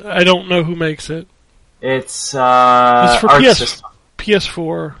 I don't know who makes it. It's It's for Arc PS System.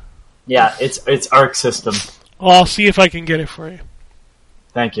 PS4. Yeah, it's Arc System. I'll see if I can get it for you.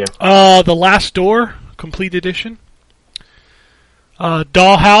 Thank you. The Last Door, Complete Edition.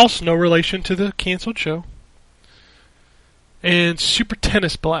 Dollhouse, no relation to the canceled show. And Super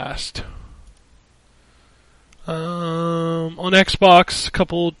Tennis Blast. On Xbox, a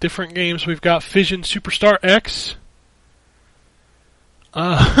couple different games. We've got Fission Superstar X.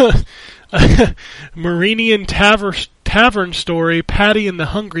 Marinian Tavern Story, Patty and the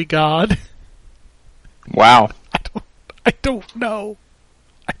Hungry God. Wow. I don't know.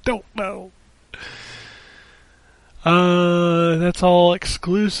 That's all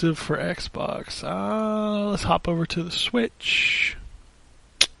exclusive for Xbox. Let's hop over to the Switch.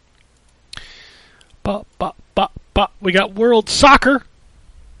 We got World Soccer.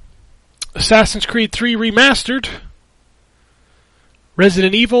 Assassin's Creed 3 Remastered.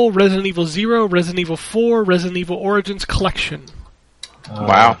 Resident Evil 0, Resident Evil 4, Resident Evil Origins Collection.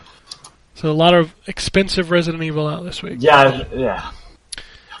 Wow. So a lot of expensive Resident Evil out this week. Yeah.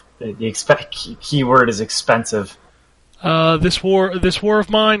 The keyword is expensive. This War of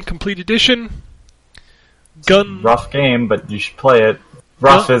Mine Complete Edition. Gun Rough game, but you should play it.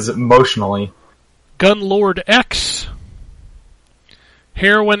 Rough is emotionally. Gunlord X.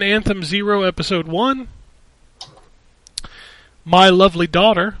 Heroin Anthem 0 Episode 1. My Lovely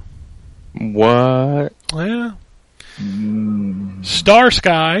Daughter. What? Yeah. Star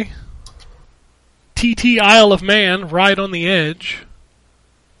Sky. TT Isle of Man, Ride on the Edge.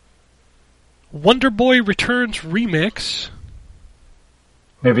 Wonder Boy Returns Remix.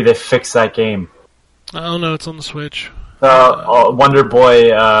 Maybe they fix that game. I don't know. It's on the Switch. Wonder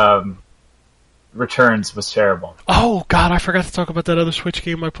Boy Returns was terrible. Oh God, I forgot to talk about that other Switch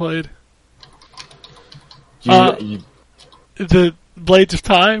game I played. You- The Blades of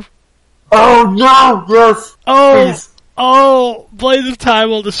Time. Oh no! Yes. Please. Oh, Blades of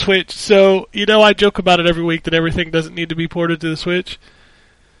Time on the Switch. So, I joke about it every week that everything doesn't need to be ported to the Switch.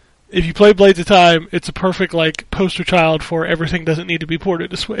 If you play Blades of Time, it's a perfect, poster child for everything doesn't need to be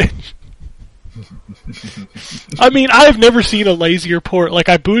ported to Switch. I mean, I've never seen a lazier port.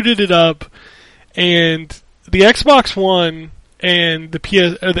 I booted it up, and the Xbox One and the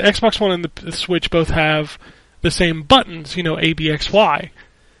Xbox One and the Switch both have the same buttons, A, B, X, Y.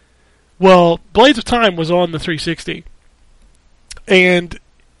 Well, Blades of Time was on the 360. And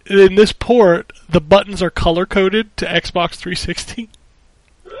in this port, the buttons are color-coded to Xbox 360.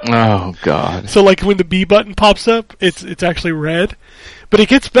 Oh, God. So, when the B button pops up, it's actually red. But it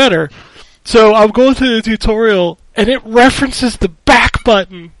gets better. So, I'm going through the tutorial, and it references the back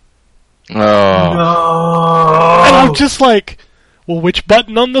button. Oh. No. And I'm just like, well, which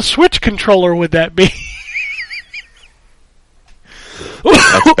button on the Switch controller would that be?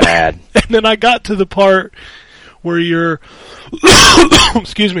 That's bad. And then I got to the part where you're,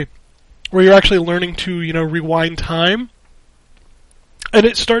 excuse me, where you're actually learning to, rewind time. And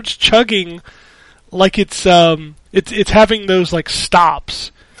it starts chugging like it's having those,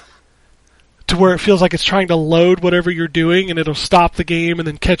 stops to where it feels like it's trying to load whatever you're doing, and it'll stop the game and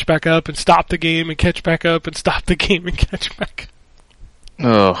then catch back up and stop the game and catch back up and stop the game and catch back up.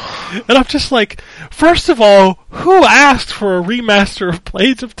 Oh. And I'm just like, first of all, who asked for a remaster of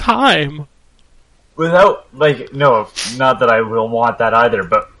Blades of Time? Without, no, not that I will want that either,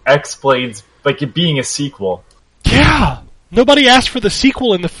 but X-Blades, it being a sequel. Yeah! Nobody asked for the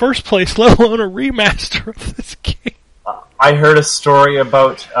sequel in the first place, let alone a remaster of this game. I heard a story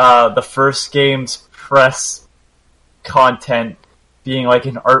about the first game's press content being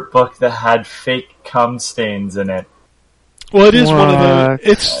an art book that had fake cum stains in it. Well, it is one of the...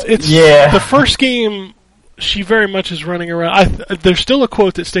 It's Yeah. The first game, she very much is running around... there's still a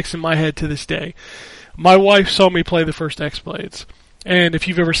quote that sticks in my head to this day. My wife saw me play the first X-Blades. And if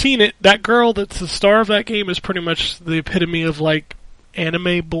you've ever seen it, that girl that's the star of that game is pretty much the epitome of,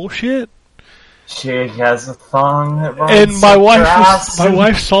 anime bullshit. She has a thong that runs And my up wife her ass. my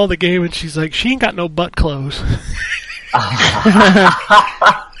wife saw the game and she's like, she ain't got no butt clothes.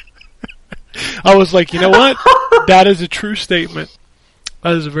 I was like, you know what? That is a true statement.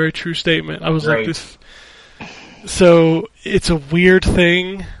 That is a very true statement. I was like, Right. this. So it's a weird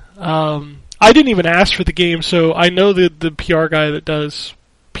thing. I didn't even ask for the game, so I know the PR guy that does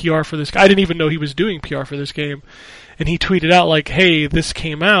PR for this. I didn't even know he was doing PR for this game, and he tweeted out hey, this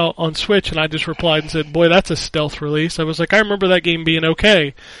came out on Switch, and I just replied and said, boy, that's a stealth release. I was like, I remember that game being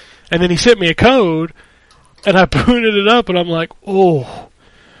okay, and then he sent me a code, and I booted it up, and I'm like, oh.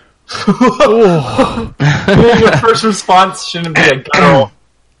 Your first response shouldn't be a girl.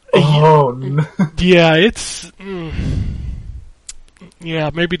 Oh, no. Yeah, it's... yeah,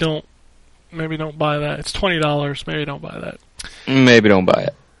 maybe don't buy that. It's $20. Maybe don't buy that. Maybe don't buy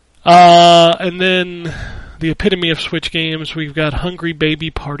it. And then the epitome of Switch games, we've got Hungry Baby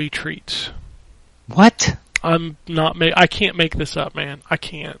Party Treats. What? I can't make this up, man. I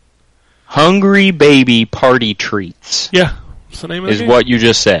can't. Hungry Baby Party Treats Yeah, that's the name of the is game. what you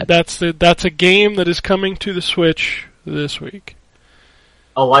just said. That's a game that is coming to the Switch this week.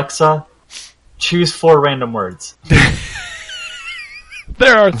 Alexa, choose 4 random words.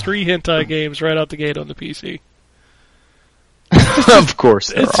 There are 3 hentai games right out the gate on the PC. Of course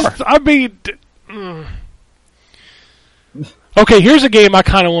there It's are. just, Okay, here's a game I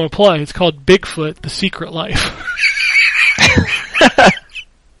kind of want to play. It's called Bigfoot: The Secret Life.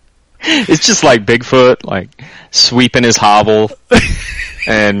 It's just like Bigfoot, sweeping his hovel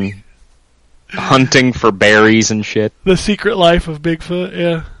and hunting for berries and shit. The Secret Life of Bigfoot,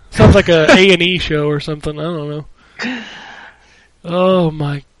 yeah. Sounds like a A&E show or something, I don't know. Oh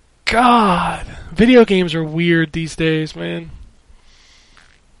my god. Video games are weird these days, man.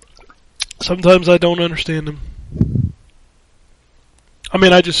 Sometimes I don't understand them. I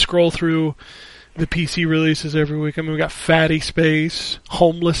mean, I just scroll through the PC releases every week. I mean, we got Fatty Space,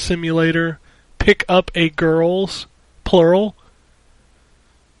 Homeless Simulator, Pick Up a Girls, plural.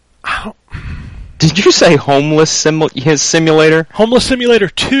 Did you say Homeless Simulator? Homeless Simulator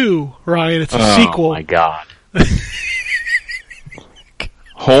 2, Ryan. It's a sequel. Oh my god.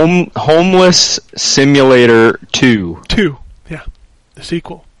 Homeless Simulator 2. 2, yeah. The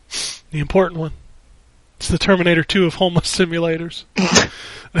sequel. The important one. It's the Terminator 2 of homeless simulators.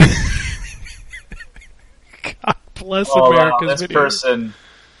 God bless Hold on, America's this video. person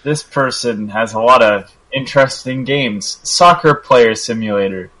This person has a lot of interesting games. Soccer Player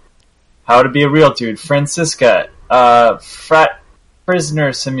Simulator. How to Be a Real Dude. Francisca. Frat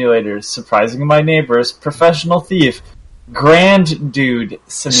Prisoner Simulator. Surprising My Neighbors. Professional Thief. Grand Dude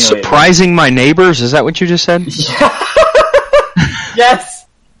Simulator. Surprising My Neighbors? Is that what you just said? Yes!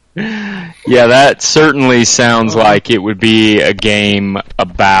 Yeah, that certainly sounds like it would be a game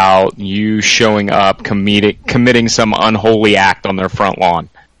about you showing up, committing some unholy act on their front lawn.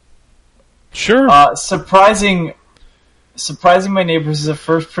 Sure. Surprising My Neighbors is a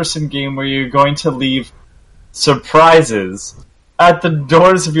first-person game where you're going to leave surprises at the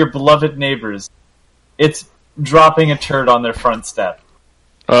doors of your beloved neighbors. It's dropping a turd on their front step.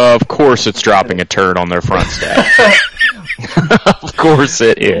 Of course it's dropping a turd on their front step. Of course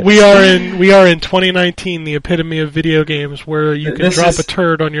it is. We are in 2019, the epitome of video games, where you can drop a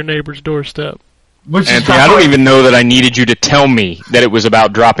turd on your neighbor's doorstep. Anthony, I don't even know that I needed you to tell me that it was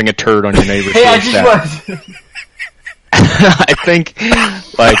about dropping a turd on your neighbor's doorstep. I think,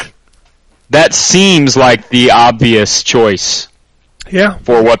 that seems like the obvious choice. Yeah.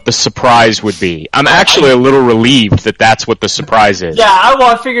 For what the surprise would be. I'm actually a little relieved that that's what the surprise is. Yeah,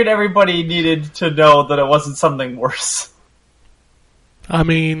 I figured everybody needed to know that it wasn't something worse. I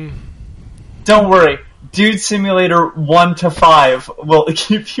mean... Don't worry. Dude Simulator 1 to 5 will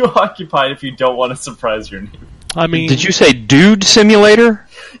keep you occupied if you don't want to surprise your neighbor. I mean... Did you say Dude Simulator?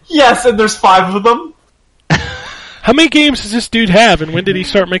 Yes, and there's 5 of them. How many games does this dude have, and when did he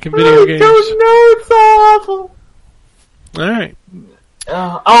start making video games? I don't know, it's so awful. Alright.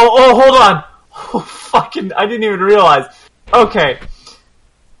 Hold on. Oh, fucking, I didn't even realize. Okay.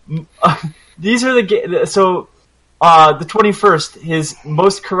 These are the so, the 21st, his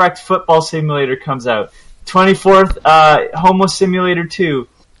Most Correct Football Simulator comes out. 24th, Homo Simulator 2.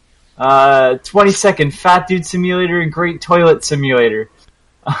 22nd, Fat Dude Simulator and Great Toilet Simulator.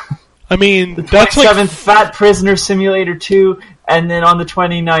 I mean, The that's 27th, like... Fat Prisoner Simulator 2, and then on the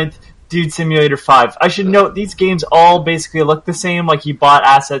 29th, Dude Simulator 5. I should note, these games all basically look the same, like you bought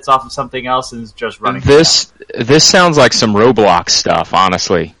assets off of something else and is just running. This sounds like some Roblox stuff,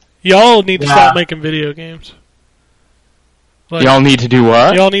 honestly. Y'all need to stop making video games. Y'all need to do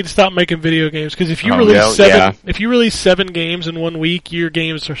what? Y'all need to stop making video games, because if you release 7 games in 1 week, your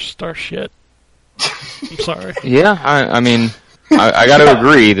games are shit. I'm sorry. Yeah, I mean, I got to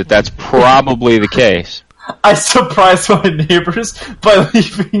agree that that's probably the case. I surprised my neighbors by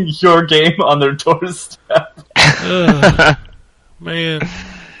leaving your game on their doorstep. Man,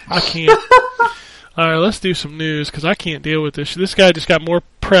 I can't. Alright, let's do some news, because I can't deal with this. This guy just got more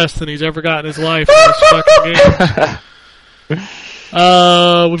press than he's ever got in his life in this fucking game.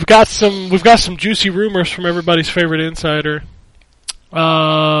 We've got some juicy rumors from everybody's favorite insider. We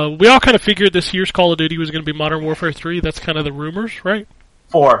all kind of figured this year's Call of Duty was going to be Modern Warfare 3. That's kind of the rumors, right?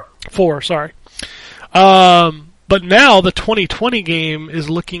 4, sorry. But now the 2020 game is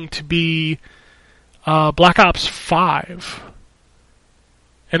looking to be Black Ops 5.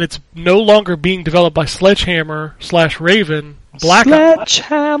 And it's no longer being developed by Sledgehammer/Raven.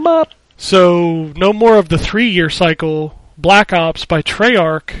 Sledgehammer. So no more of the 3-year cycle. Black Ops by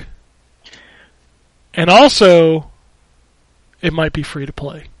Treyarch. And also, it might be free to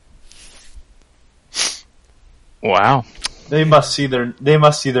play. Wow. They must see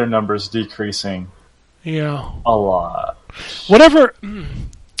their numbers decreasing. Yeah. A lot. Whatever.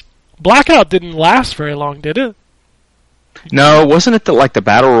 Blackout didn't last very long, did it? No, wasn't it the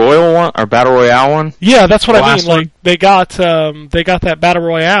Battle Royale one or Battle Royale one? Yeah, that's what I last mean. one? Like they got that Battle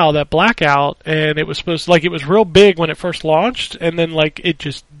Royale, that Blackout, and it was supposed to, it was real big when it first launched, and then it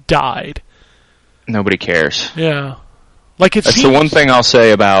just died. Nobody cares. Yeah. That's the one thing I'll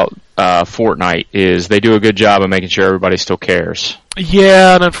say about Fortnite is they do a good job of making sure everybody still cares.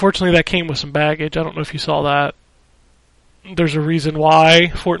 Yeah, and unfortunately that came with some baggage. I don't know if you saw that. There's a reason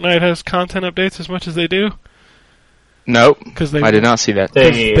why Fortnite has content updates as much as they do. Nope, I did not see that.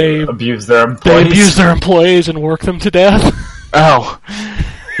 They abuse their employees. They abuse their employees and work them to death. Oh,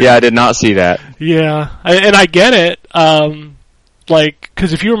 yeah, I did not see that. Yeah, and I get it.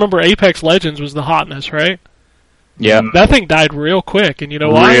 Because if you remember, Apex Legends was the hotness, right? Yeah. That thing died real quick, and you know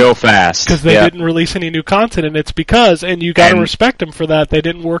why? Real fast. Because they didn't release any new content, and it's because, and you got to respect them for that, they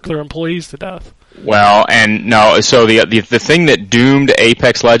didn't work their employees to death. Well, and no, so the thing that doomed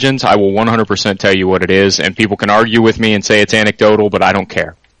Apex Legends, I will 100% tell you what it is, and people can argue with me and say it's anecdotal, but I don't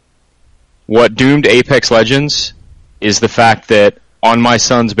care. What doomed Apex Legends is the fact that on my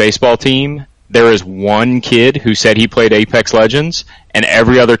son's baseball team, there is one kid who said he played Apex Legends, and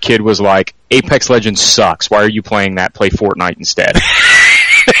every other kid was like, Apex Legends sucks, why are you playing that? Play Fortnite instead.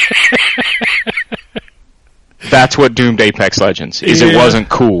 That's what doomed Apex Legends, is it Yeah. wasn't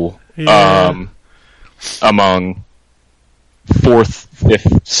cool Yeah. among 4th,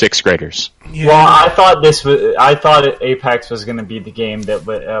 5th, 6th graders. Yeah. Well, I thought Apex was going to be the game that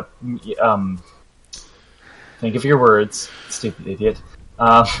would think of your words, stupid idiot.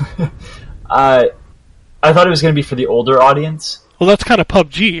 I thought it was going to be for the older audience. Well, that's kind of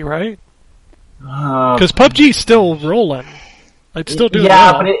PUBG, right? Uh, Because PUBG's still rolling. It's still doing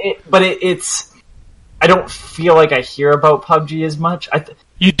yeah, well. but it's. I don't feel like I hear about PUBG as much.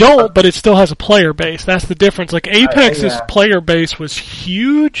 You don't, but it still has a player base. That's the difference. Like Apex's yeah. player base was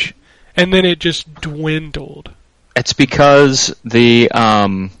huge, and then it just dwindled. It's because a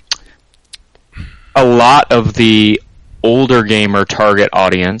lot of the older gamer target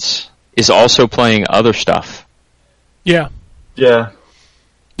audience is also playing other stuff. Yeah. Yeah.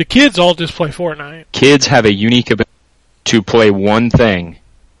 The kids all just play Fortnite. Kids have a unique ability to play one thing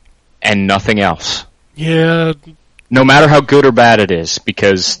and nothing else. Yeah. No matter how good or bad it is,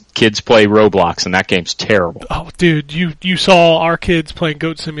 because kids play Roblox and that game's terrible. Oh, dude, you saw our kids playing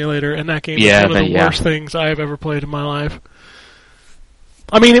Goat Simulator, and that game Yeah, was one of the yeah. worst things I have ever played in my life.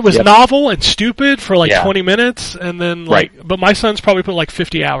 I mean, it was Yep. novel and stupid for like Yeah. 20 minutes, and then but my son's probably put like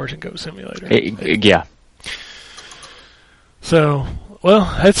 50 hours in Goat Simulator. Yeah. So, well,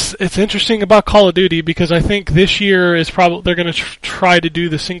 it's interesting about Call of Duty because I think this year is probably they're going to try to do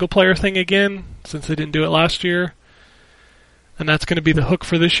the single player thing again since they didn't do it last year, and that's going to be the hook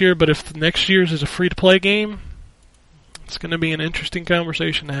for this year. But if next year's is a free to play game, it's going to be an interesting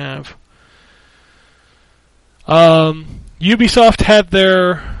conversation to have. Ubisoft had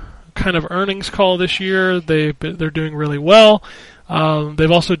their kind of earnings call this year. They're doing really well.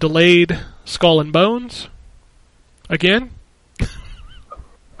 They've also delayed Skull and Bones again.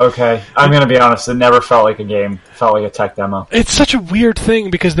 Okay, I'm going to be honest. It never felt like a game. It felt like a tech demo. It's such a weird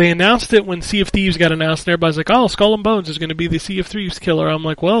thing because they announced it when Sea of Thieves got announced, and everybody's like, "Oh, Skull and Bones is going to be the Sea of Thieves killer." I'm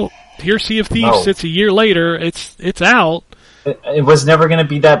like, "Well, here Sea of Thieves No. sits a year later. It's out." It was never going to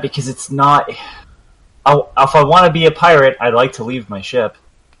be that because it's not. If I want to be a pirate, I'd like to leave my ship.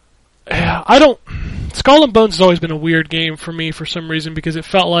 I don't. Skull and Bones has always been a weird game for me for some reason because it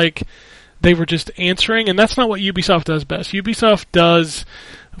felt like they were just answering, and that's not what Ubisoft does best. Ubisoft does,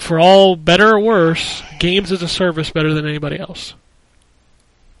 for all better or worse, games as a service better than anybody else.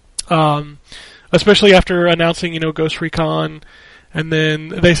 Especially after announcing, Ghost Recon, and then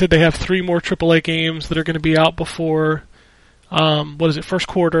they said they have 3 more AAA games that are going to be out before, first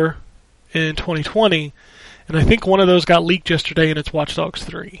quarter in 2020, and I think one of those got leaked yesterday, and it's Watch Dogs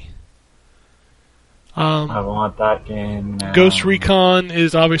 3. I want that game now. Ghost Recon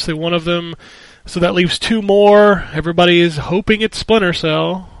is obviously one of them, so that leaves 2 more. Everybody is hoping it's Splinter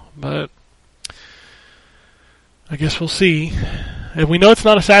Cell, but I guess we'll see. And we know it's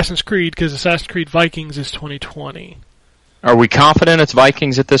not Assassin's Creed because Assassin's Creed Vikings is 2020. Are we confident it's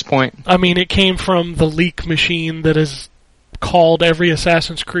Vikings at this point? I mean, it came from the leak machine that has called every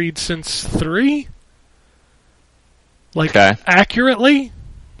Assassin's Creed since 3? Okay. Accurately?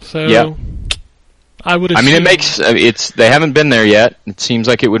 So, Yeah. I would I assume... mean, it makes they haven't been there yet. It seems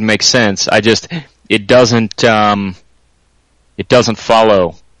like it would make sense. It doesn't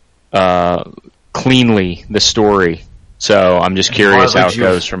follow cleanly the story. So I'm just curious Why how would it you-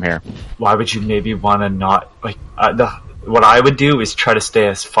 goes from here. Why would you maybe want to not like? What I would do is try to stay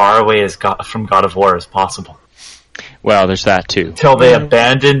as far away from God of War as possible. Well, there's that too. Till they Yeah.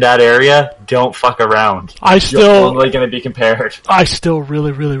 abandon that area, don't fuck around. I You're still only going to be compared.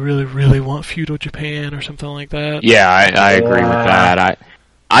 really, really, really, really want feudal Japan or something like that. Yeah, I agree with Yeah. that.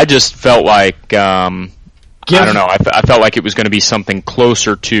 I just felt like I don't know. I felt like it was going to be something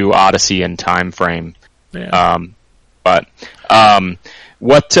closer to Odyssey in time frame. Yeah. But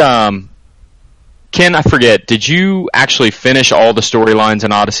what? Ken, I forget. Did you actually finish all the storylines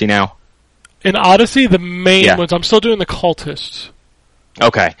in Odyssey now? In Odyssey, the main Yeah. ones, I'm still doing the cultists.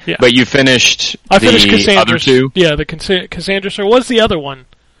 Okay, Yeah. but you finished I finished the Cassandra. other two. Yeah, the Cassandra. So what's the other one?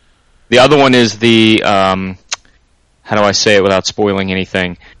 The other one is the how do I say it without spoiling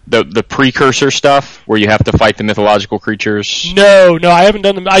anything? The precursor stuff where you have to fight the mythological creatures. No, I haven't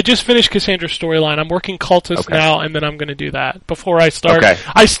done them. I just finished Cassandra's storyline. I'm working cultist Okay. now, and then I'm going to do that before I start. Okay.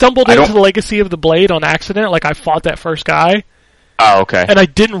 I stumbled I into don't- the Legacy of the Blade on accident. Like I fought that first guy, Oh, okay. and I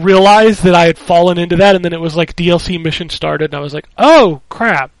didn't realize that I had fallen into that. And then it was like DLC mission started, and I was like, "Oh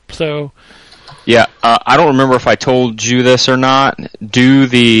crap!" So Yeah, I don't remember if I told you this or not. Do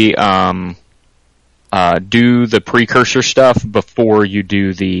the precursor stuff before you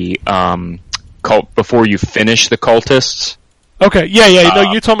do the before you finish the cultists. okay, yeah.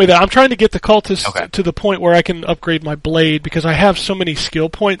 No, you told me that. I'm trying to get the cultist Okay. to the point where I can upgrade my blade because I have so many skill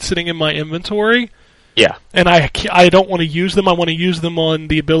points sitting in my inventory Yeah. And I don't want to use them. I want to use them on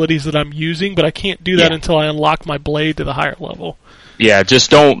the abilities that I'm using, but I can't do that until I unlock my blade to the higher level. Yeah, just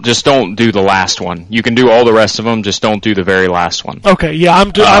don't do the last one. You can do all the rest of them, just don't do the very last one. Okay, yeah,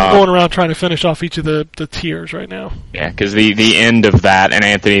 I'm going around trying to finish off each of the tiers right now. Yeah, because the end of that, and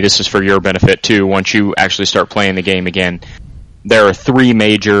Anthony, this is for your benefit too, once you actually start playing the game again, there are 3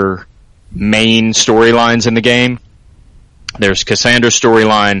 major main storylines in the game. There's Cassandra's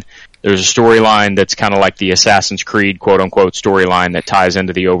storyline, there's a storyline that's kind of like the Assassin's Creed quote-unquote storyline that ties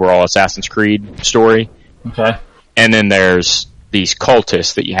into the overall Assassin's Creed story. Okay. And then there's these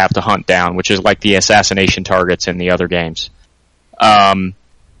cultists that you have to hunt down, which is like the assassination targets in the other games. Don't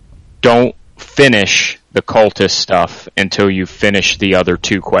finish the cultist stuff until you finish the other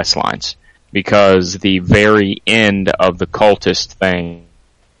 2 quest lines, because the very end of the cultist thing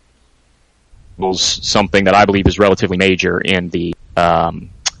was something that I believe is relatively major in the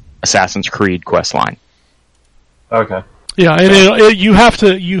Assassin's Creed quest line. Okay. Yeah, and you have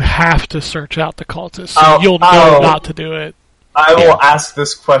to search out the cultists, so you'll know not to do it. I will ask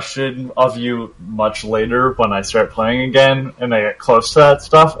this question of you much later when I start playing again and I get close to that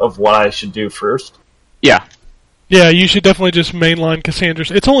stuff of what I should do first. Yeah. Yeah, you should definitely just mainline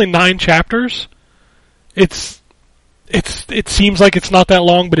Cassandra's. It's only 9 chapters. It seems like it's not that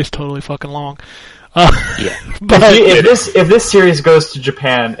long, but it's totally fucking long. Yeah. But If this series goes to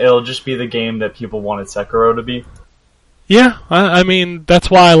Japan, it'll just be the game that people wanted Sekiro to be. yeah, I mean that's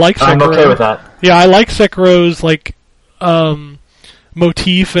why I like Sekiro. I'm okay with that. Yeah, I like Sekiro's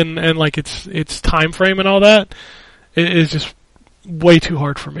motif and like its time frame and all that. It is just way too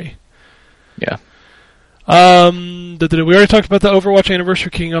hard for me. Yeah. We already talked about the Overwatch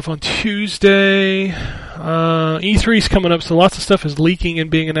anniversary kicking off on Tuesday. E3's coming up, so lots of stuff is leaking and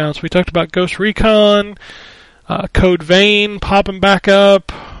being announced. We talked about Ghost Recon, Code Vein popping back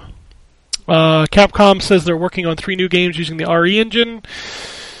up. Capcom says they're working on 3 new games using the RE engine.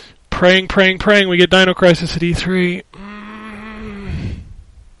 Praying we get Dino Crisis at E3.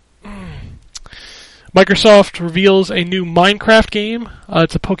 Microsoft reveals a new Minecraft game.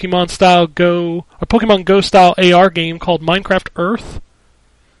 It's a Pokemon Go style AR game called Minecraft Earth.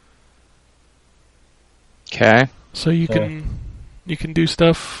 Okay. So you can do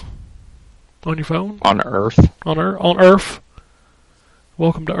stuff on your phone On Earth. on Earth.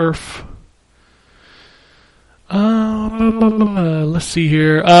 Welcome to Earth. Let's see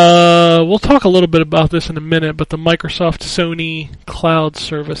here. We'll talk a little bit about this in a minute, but the Microsoft Sony cloud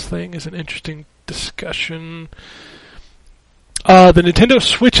service thing is an interesting discussion. The Nintendo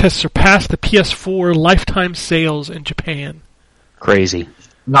Switch has surpassed the PS4 lifetime sales in Japan. Crazy.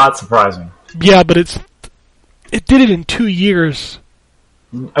 Not surprising. Yeah, but it did it in 2 years.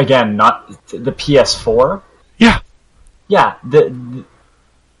 Again, not the PS4. Yeah. Yeah,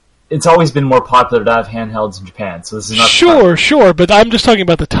 it's always been more popular to have handhelds in Japan, so this is not Sure, but I'm just talking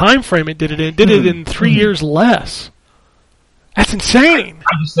about the time frame it did it in. It did it in 3 years less. That's insane.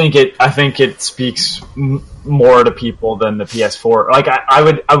 I think it speaks more to people than the PS4. Like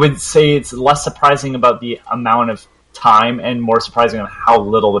I would say it's less surprising about the amount of time and more surprising on how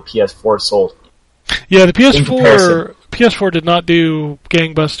little the PS4 sold. Yeah, the PS4 did not do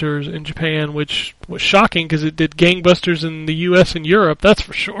gangbusters in Japan, which was shocking because it did gangbusters in the US and Europe. That's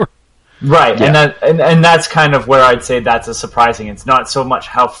for sure. Right, Yeah. and that's kind of where I'd say that's a surprising. It's not so much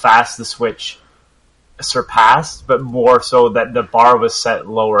how fast the Switch surpassed, but more so that the bar was set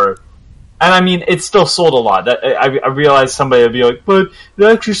lower. And I mean, it still sold a lot. I realize somebody would be like, but it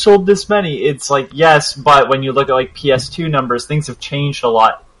actually sold this many. It's like, yes, but when you look at like PS2 numbers, things have changed a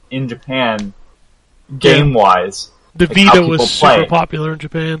lot in Japan, game-wise. The Like how Vita people was play. super popular in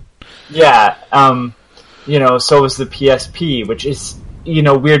Japan. Yeah, so was the PSP, which is,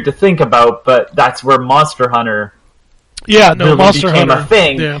 weird to think about, but that's where Monster Hunter Yeah, no, really Monster became Hunter. a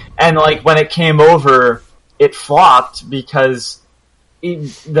thing. Yeah. And like when it came over, it flopped because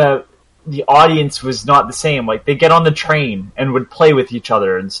the audience was not the same. Like they get on the train and would play with each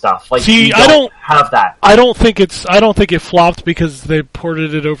other and stuff. Like See, you I don't have that. I don't think it flopped because they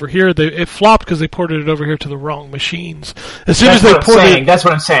ported it over here. It flopped because they ported it over here to the wrong machines. As soon as they ported it, That's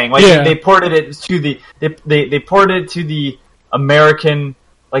what I'm saying. Like Yeah. they ported it to they ported it to the American,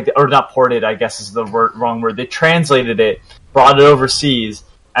 or not ported, I guess is the wrong word. They translated it, brought it overseas,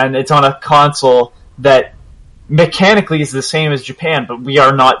 and it's on a console that mechanically is the same as Japan, but we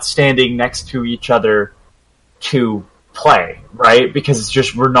are not standing next to each other to play, right? Because it's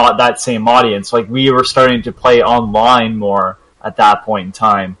just, we're not that same audience. Like, we were starting to play online more at that point in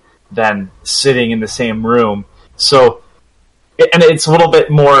time than sitting in the same room. So, and it's a little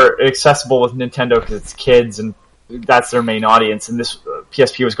bit more accessible with Nintendo because it's kids and that's their main audience. And this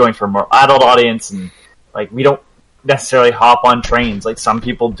PSP was going for a more adult audience, and like we don't necessarily hop on trains like some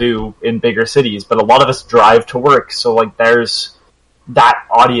people do in bigger cities, but a lot of us drive to work, so like there's that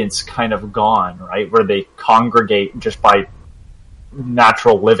audience kind of gone, right, where they congregate just by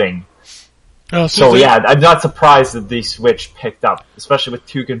natural living. Oh, So yeah, I'm not surprised that the Switch picked up, especially with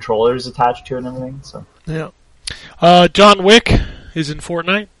 2 controllers attached to it and everything. So yeah. John Wick is in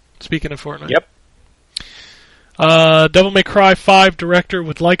Fortnite. Speaking of Fortnite. Yep. Devil May Cry 5 director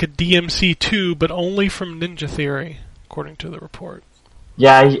would like a DMC 2, but only from Ninja Theory, according to the report.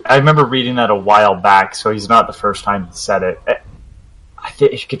 yeah, I remember reading that a while back. So he's not the first time he said it. I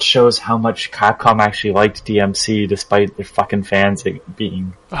think it shows how much Capcom actually liked DMC, despite their fucking fans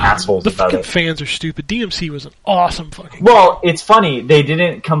being assholes The about fucking it. fans are stupid. DMC was an awesome fucking Well, it's funny, they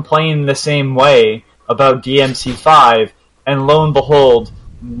didn't complain the same way about DMC 5, and lo and behold,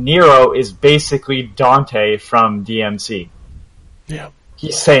 Nero is basically Dante from DMC. Yeah.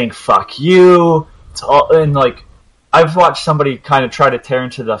 He's saying "fuck you," it's all, and like I've watched somebody kind of try to tear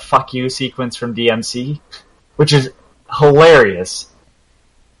into the "fuck you" sequence from DMC, which is hilarious.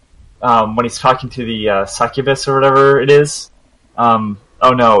 When he's talking to the succubus or whatever it is. Oh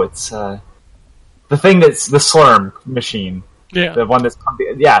no, it's the thing that's the Slurm machine. Yeah. The one that's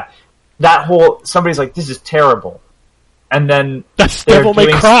that whole somebody's like, this is terrible, and then That's they're Devil May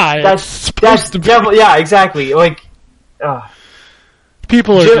doing- Cry. That's It's supposed to be. Devil. Yeah, exactly. Like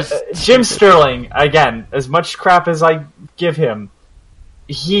People are Jim, just Jim Sterling again. As much crap as I give him,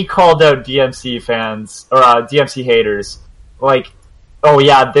 he called out DMC fans or DMC haters. Like, oh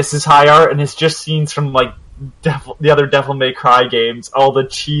yeah, this is high art, and it's just scenes from like the other Devil May Cry games. All the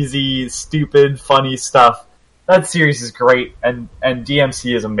cheesy, stupid, funny stuff. That series is great, and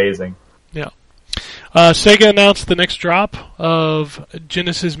DMC is amazing. Yeah. Sega announced the next drop of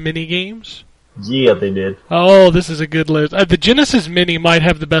Genesis mini games. Yeah, they did. Oh, this is a good list. The Genesis Mini might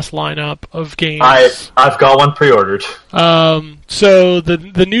have the best lineup of games. I've got one pre-ordered. So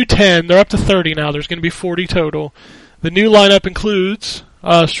the new 10, they're up to 30 now. There's going to be 40 total. The new lineup includes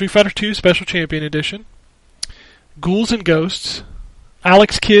Street Fighter II Special Champion Edition, Ghouls and Ghosts,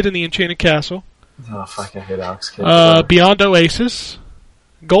 Alex Kidd and the Enchanted Castle, Oh fuck, I hate Alex Kidd. Beyond Oasis,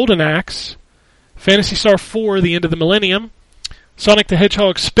 Golden Axe, Phantasy Star 4: The End of the Millennium, Sonic the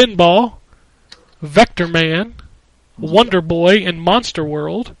Hedgehog Spinball, Vector Man, Wonder Boy, and Monster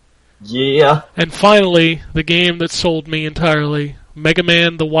World. Yeah. And finally, the game that sold me entirely, Mega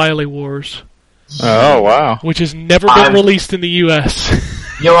Man: The Wily Wars, Oh, wow. which has never been released in the U.S.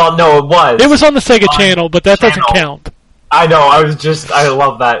 You all know it was. It was on the Sega On channel, but that doesn't channel. count. I know. I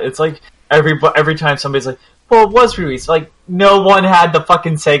love that. It's like every time somebody's like, "Well, it was released." Like, no one had the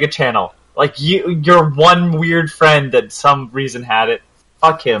fucking Sega channel. Like, your one weird friend that some reason had it.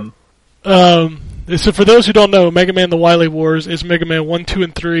 Fuck him. So for those who don't know, Mega Man: The Wily Wars is Mega Man 1, 2,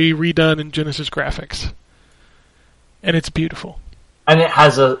 and 3 redone in Genesis graphics. And it's beautiful. And it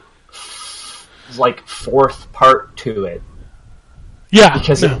has a like fourth part to it Yeah.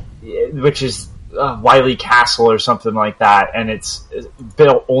 because no. which is Wily Castle or something like that, and it's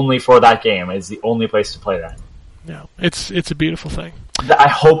built only for that game. It's the only place to play that. No, it's a beautiful thing. I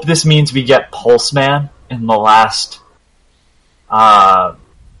hope this means we get Pulse Man in the last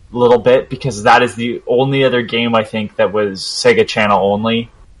little bit, because that is the only other game I think that was Sega Channel only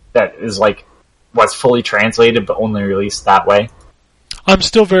that is like was fully translated but only released that way. I'm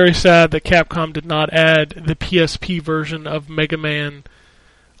still very sad that Capcom did not add the PSP version of Mega Man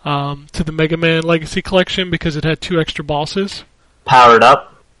to the Mega Man Legacy Collection because it had 2 extra bosses. Powered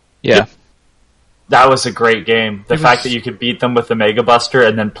Up, Yeah. that was a great game. The It fact was- that you could beat them with the Mega Buster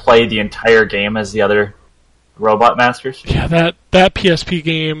and then play the entire game as the other Robot Masters. Yeah, that PSP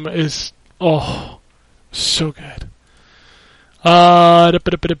game is so good.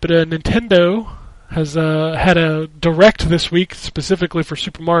 Nintendo has had a direct this week specifically for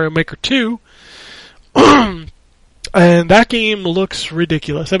Super Mario Maker 2. And that game looks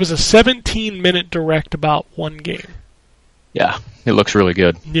ridiculous. That was a 17-minute direct about one game. Yeah. It looks really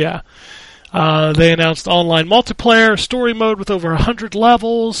good. Yeah. They announced online multiplayer, story mode with over 100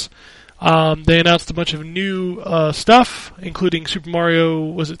 levels. They announced a bunch of new stuff, including Super Mario,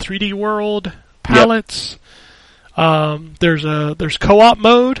 was it 3D World, palettes. There's co-op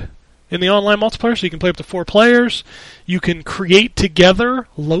mode in the online multiplayer, so you can play up to 4 players. You can create together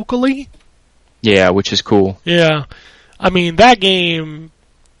locally. Yeah, which is cool. Yeah. I mean, that game,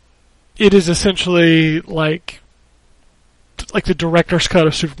 it is essentially like the director's cut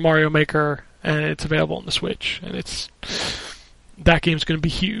of Super Mario Maker, and it's available on the Switch. And that game's going to be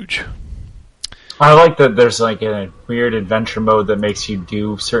huge. I like that there's like a weird adventure mode that makes you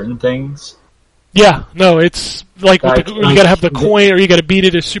do certain things. Yeah, no, it's like with Like, you got to have the coin, or you got to beat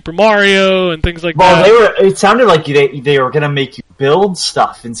it as Super Mario and things like Well, that. it sounded like they were going to make you build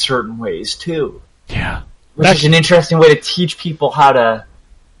stuff in certain ways too, Yeah, which is an interesting way to teach people how to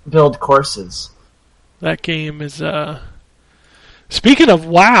build courses. that game is. Speaking of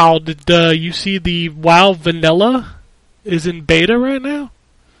WoW, did you see the WoW Vanilla is in beta right now?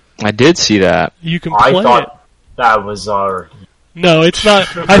 I did see that. You can play I thought it. that was already. No, it's not.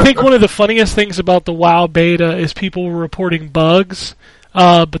 I think one of the funniest things about the WoW beta is people were reporting bugs,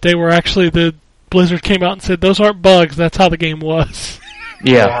 but they were actually the Blizzard came out and said those aren't bugs. That's how the game was.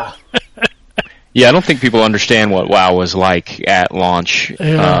 Yeah. Yeah, I don't think people understand what WoW was like at launch.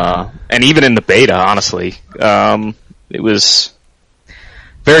 Yeah. And even in the beta, honestly. It was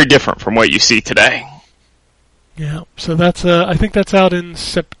very different from what you see today. Yeah. So that's I think that's out in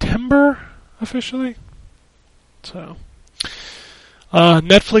September officially. So.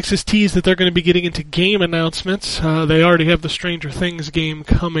 Netflix has teased that they're going to be getting into game announcements. They already have the Stranger Things game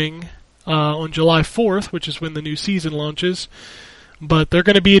coming on July 4th, which is when the new season launches. But they're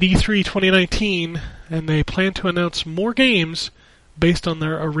going to be at E3 2019, and they plan to announce more games based on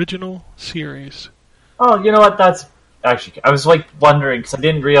their original series. Oh, you know what? That's actually. I was like wondering because I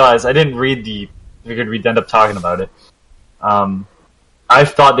didn't realize I didn't read the. Figured we'd end up talking about it. I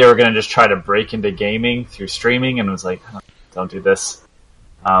thought they were going to just try to break into gaming through streaming, and was like, don't do this.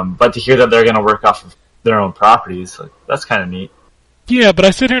 But to hear that they're going to work off of their own properties, like, that's kind of neat. Yeah, but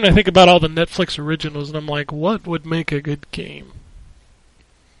I sit here and I think about all the Netflix originals, and I'm like, what would make a good game?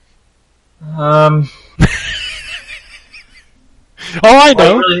 Oh, I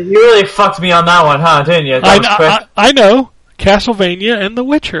know. you really fucked me on that one, huh? Didn't you? That was quick. I know. Castlevania and The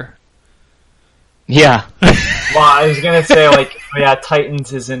Witcher. Yeah. Well, I was gonna say like, yeah,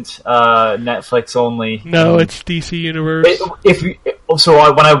 Titans isn't Netflix only. No, it's DC Universe.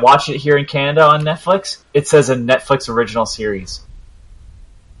 When I watch it here in Canada on Netflix, it says a Netflix original series.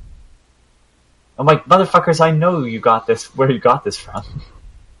 I'm like, motherfuckers, I know you got this. Where you got this from?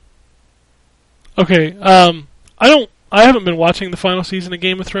 Okay, I haven't been watching the final season of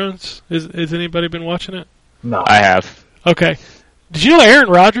Game of Thrones. Has anybody been watching it? No, I have. Okay. Did you know Aaron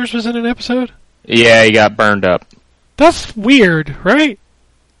Rodgers was in an episode? Yeah, he got burned up. That's weird, right?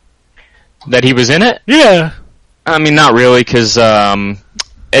 That he was in it? Yeah. I mean, not really, because Ed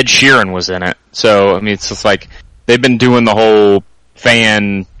Sheeran was in it. So, I mean, it's just like, they've been doing the whole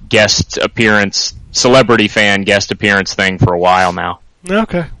celebrity fan guest appearance thing for a while now.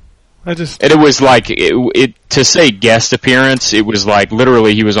 Okay. And it was like, to say guest appearance, it was like,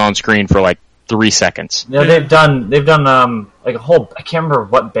 literally, he was on screen for like 3 seconds. Yeah, they've done like a whole. I can't remember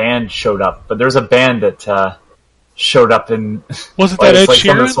what band showed up, but there's a band that showed up in. Wasn't that Ed like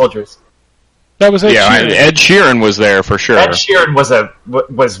some of Sheeran? the soldiers. That was Ed Yeah, Sheeran. Ed Sheeran was there for sure. Ed Sheeran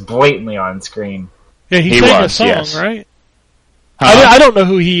was blatantly on screen. Yeah, he He sang a was, song, yes. right? Huh? I don't know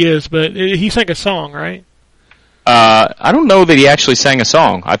who he is, but he sang a song, right? I don't know that he actually sang a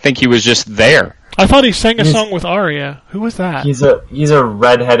song. I think he was just there. I thought he sang a song with Arya. Who was that? He's a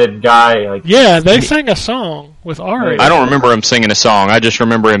redheaded guy. Like, Yeah, they sang a song with Arya. I don't remember him singing a song. I just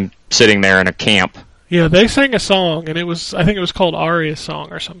remember him sitting there in a camp. Yeah, they sang a song, and I think it was called Arya's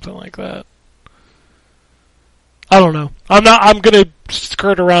Song or something like that. I don't know. I'm gonna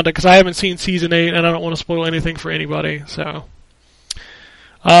skirt around it because I haven't seen season 8, and I don't want to spoil anything for anybody. So,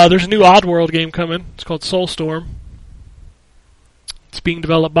 there's a new Oddworld game coming. It's called Soulstorm. It's being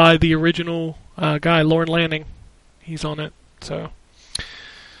developed by the original guy, Lorne Lanning. He's on it. So,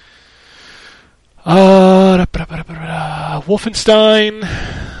 Wolfenstein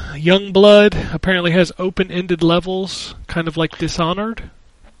Youngblood apparently has open-ended levels, kind of like Dishonored.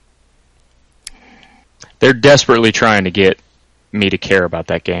 They're desperately trying to get me to care about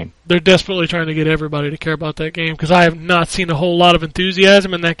that game. They're desperately trying to get everybody to care about that game because I have not seen a whole lot of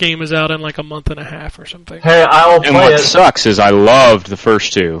enthusiasm, and that game is out in like a month and a half or something. hey, I'll And play what it. sucks is I loved the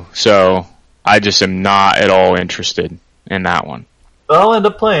first two, so I just am not at all interested in that one. I'll end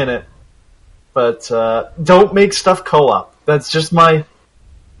up playing it, but don't make stuff co-op. That's just my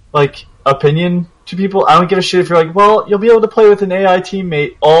opinion to people. I don't give a shit if you're like, well, you'll be able to play with an AI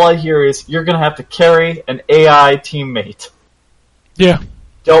teammate. All I hear is you're gonna have to carry an AI teammate. Yeah.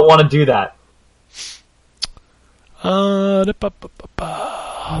 Don't want to do that. The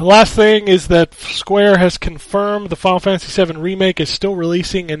last thing is that Square has confirmed the Final Fantasy VII Remake is still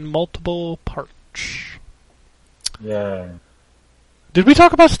releasing in multiple parts. Yeah. Did we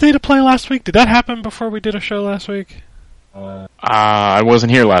talk about State of Play last week? Did that happen before we did a show last week? I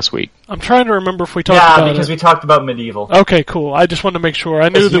wasn't here last week. I'm trying to remember if we talked Yeah, about because it. we talked about Medieval. Okay, cool. I just wanted to make sure. I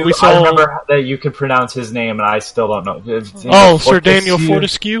knew that we saw... I remember that you could pronounce his name, and I still don't know. Sir Daniel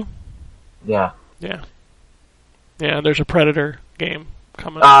Fortescue? Yeah. Yeah. Yeah, and there's a Predator game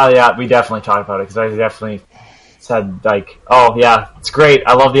coming. Yeah, we definitely talked about it because I definitely said like, oh yeah, it's great.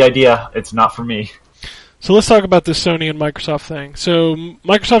 I love the idea. It's not for me. So let's talk about this Sony and Microsoft thing. So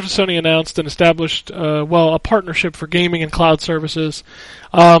Microsoft and Sony announced and established, a partnership for gaming and cloud services.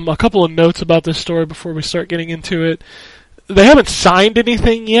 A couple of notes about this story before we start getting into it. They haven't signed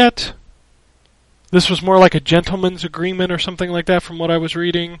anything yet. This was more like a gentleman's agreement or something like that from what I was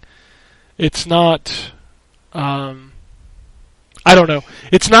reading. It's not... I don't know.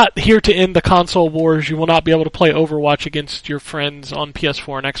 It's not here to end the console wars. You will not be able to play Overwatch against your friends on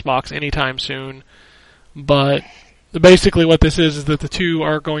PS4 and Xbox anytime soon. But basically what this is that the two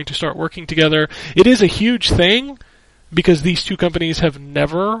are going to start working together. It is a huge thing because these two companies have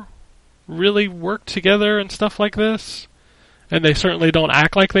never really worked together and stuff like this. And they certainly don't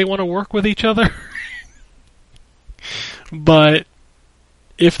act like they want to work with each other. But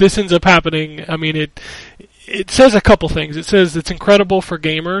if this ends up happening, I mean, it says a couple things. It says it's incredible for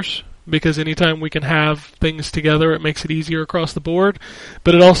gamers because anytime we can have things together, it makes it easier across the board.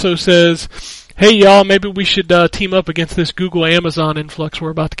 But it also says, hey y'all, maybe we should team up against this Google Amazon influx we're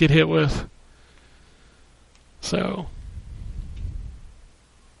about to get hit with. So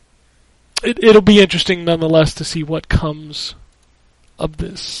it'll be interesting nonetheless to see what comes of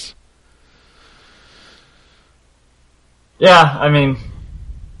this. Yeah, I mean,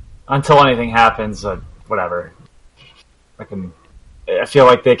 until anything happens, whatever. I feel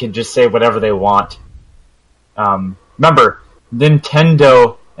like they can just say whatever they want. Remember,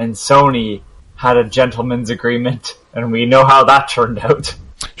 Nintendo and Sony had a gentleman's agreement, and we know how that turned out.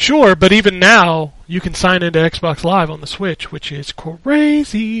 Sure, but even now, you can sign into Xbox Live on the Switch, which is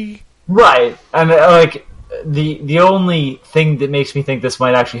crazy. Right, and the only thing that makes me think this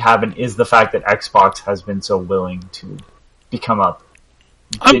might actually happen is the fact that Xbox has been so willing to become a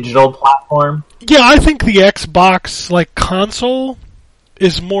digital platform. Yeah, I think the Xbox console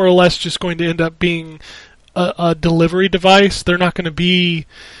is more or less just going to end up being a delivery device. They're not going to be...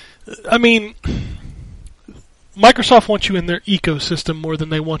 I mean, Microsoft wants you in their ecosystem more than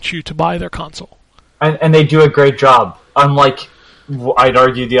they want you to buy their console. And they do a great job, unlike, I'd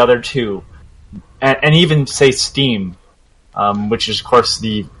argue, the other two. And even, say, Steam, which is, of course,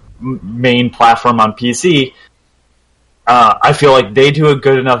 the main platform on PC. I feel like they do a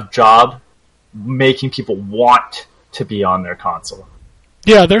good enough job making people want to be on their console.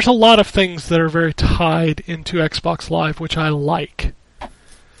 Yeah, there's a lot of things that are very tied into Xbox Live, which I like.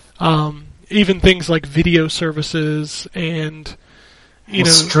 Even things like video services and,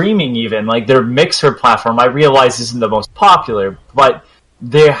 streaming even. Like, their Mixer platform, I realize isn't the most popular, but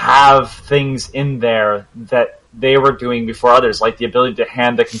they have things in there that they were doing before others, like the ability to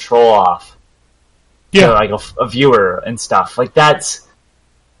hand the control off. Yeah, to, a viewer and stuff.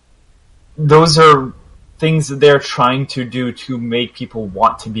 Those are things that they're trying to do to make people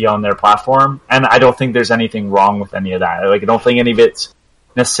want to be on their platform, and I don't think there's anything wrong with any of that. I don't think any of it's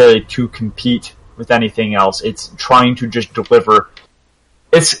necessarily to compete with anything else. It's trying to just deliver.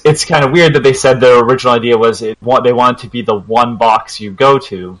 It's kind of weird that they said their original idea was they wanted to be the one box you go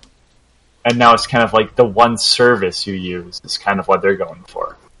to, and now it's kind of like the one service you use is kind of what they're going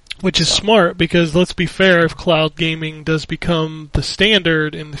for. Which is smart, because let's be fair, if cloud gaming does become the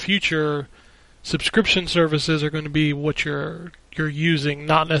standard in the future, subscription services are going to be what you're using,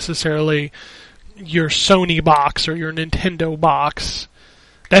 not necessarily your Sony box or your Nintendo box.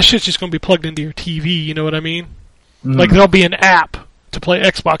 That shit's just going to be plugged into your TV, you know what I mean? Like, there'll be an app to play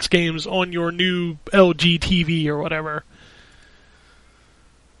Xbox games on your new LG TV or whatever.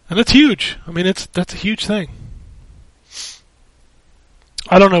 And that's huge. I mean, that's a huge thing.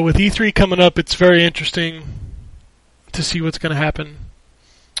 I don't know, with E3 coming up, it's very interesting to see what's going to happen.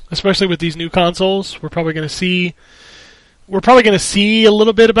 Especially with these new consoles. We're probably going to see a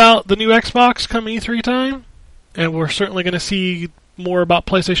little bit about the new Xbox come E3 time. And we're certainly going to see more about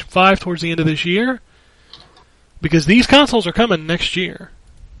PlayStation 5 towards the end of this year. Because these consoles are coming next year.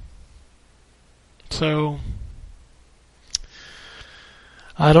 So,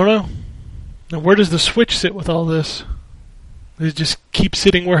 I don't know. Now, where does the Switch sit with all this? Does it just keep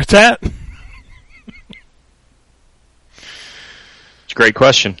sitting where it's at? It's a great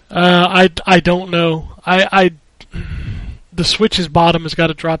question. I don't know. The Switch's bottom has got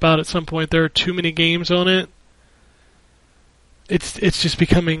to drop out at some point. There are too many games on it. It's just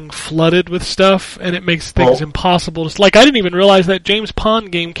becoming flooded with stuff, and it makes things impossible. I didn't even realize that James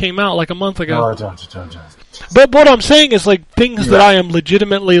Pond game came out a month ago. Oh, don't. But what I'm saying is things that I am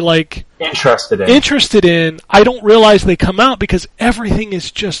legitimately interested in. I don't realize they come out because everything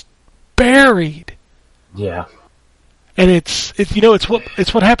is just buried. Yeah. And it's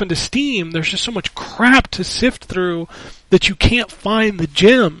what happened to Steam. There's just so much crap to sift through that you can't find the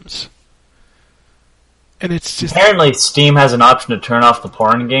gems. And it's just Apparently, Steam has an option to turn off the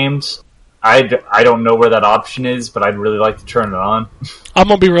porn games. I don't know where that option is, but I'd really like to turn it on. I'm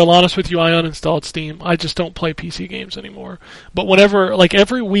gonna be real honest with you. I uninstalled Steam. I just don't play PC games anymore. But whenever, like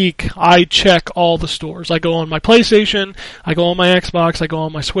every week, I check all the stores. I go on my PlayStation, I go on my Xbox, I go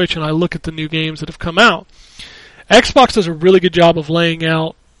on my Switch, and I look at the new games that have come out. Xbox does a really good job of laying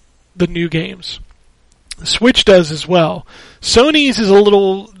out the new games. Switch does as well. Sony's is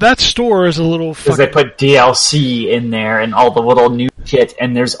that store is a little Because they put DLC in there and all the little new shit,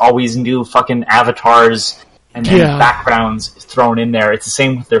 and there's always new fucking avatars and backgrounds thrown in there. It's the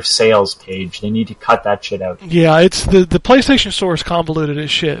same with their sales page. They need to cut that shit out. Yeah, it's the PlayStation store is convoluted as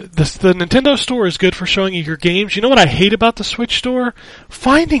shit. The Nintendo store is good for showing you your games. You know what I hate about the Switch store?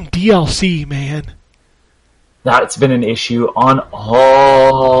 Finding DLC, man. That's been an issue on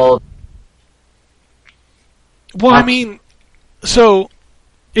all... Well, I mean, so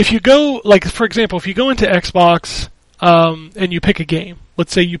if you go, like, for example, if you go into Xbox and you pick a game,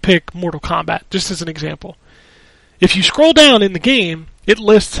 let's say you pick Mortal Kombat, just as an example. If you scroll down in the game, it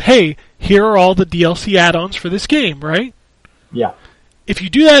lists, hey, here are all the DLC add-ons for this game, right? Yeah. If you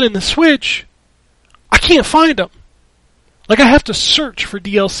do that in the Switch, I can't find them. Like, I have to search for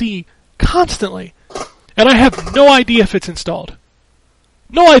DLC constantly. And I have no idea if it's installed.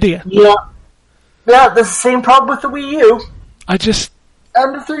 No idea. Yeah. Yeah, that's the same problem with the Wii U. I just...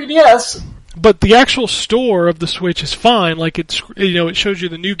 And the 3DS. But the actual store of the Switch is fine. Like, it shows you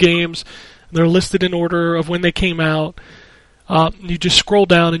the new games. They're listed in order of when they came out. You just scroll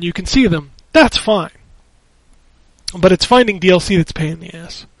down and you can see them. That's fine. But it's finding DLC that's a pain in the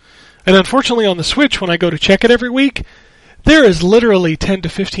ass. And unfortunately on the Switch, when I go to check it every week, there is literally 10 to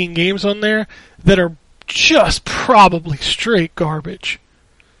 15 games on there that are just probably straight garbage.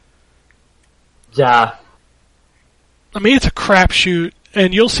 Yeah. I mean, it's a crapshoot,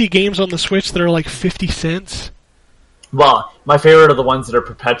 and you'll see games on the Switch that are like 50 cents. Well, my favorite are the ones that are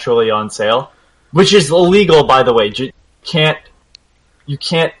perpetually on sale, which is illegal, by the way. You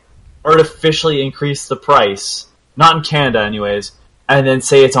can't artificially increase the price, not in Canada anyways, and then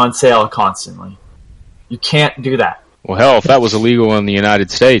say it's on sale constantly. You can't do that. Well, hell, if that was illegal in the United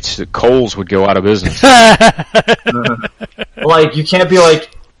States, the Kohl's would go out of business. Like, you can't be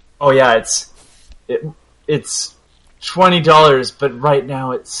like, oh yeah, it's $20, but right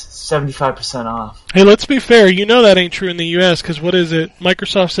now it's 75% off. Hey, let's be fair. You know that ain't true in the U.S. because what is it?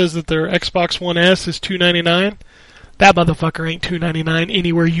 Microsoft says that their Xbox One S is $299. That motherfucker ain't $299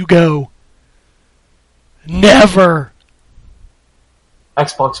 anywhere you go. Never.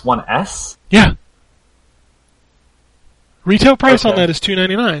 Xbox One S? Yeah. Retail price on that is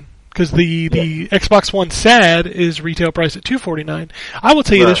 $299 because the Xbox One SAD is retail price at $249. I will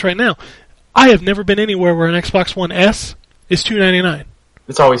tell you this right now. I have never been anywhere where an Xbox One S is $299.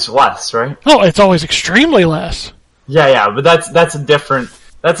 It's always less, right? Oh, it's always extremely less. Yeah, but that's a different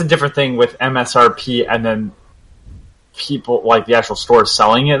thing with MSRP and then people like the actual store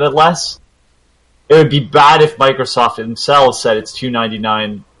selling it at less. It would be bad if Microsoft themselves said it's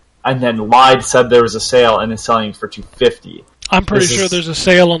 $299 and then lied, said there was a sale, and is selling it for $250. I'm pretty sure there's a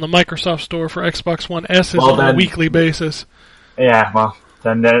sale on the Microsoft store for Xbox One S's on a weekly basis. Yeah, well,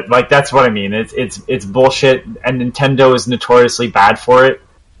 then that's what I mean. It's bullshit, and Nintendo is notoriously bad for it.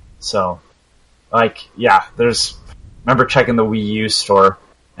 So, remember checking the Wii U store,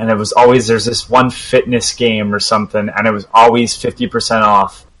 and it was always there's this one fitness game or something, and it was always 50%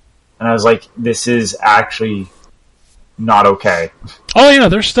 off, and I was like, this is actually not okay. Oh yeah,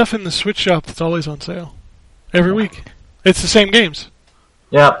 there's stuff in the Switch shop that's always on sale every week. It's the same games.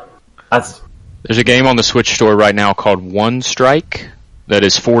 Yeah, There's a game on the Switch store right now called One Strike that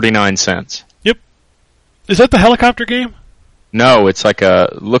is 49 cents. Yep. Is that the helicopter game? No, it's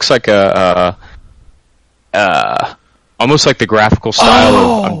looks like almost like the graphical style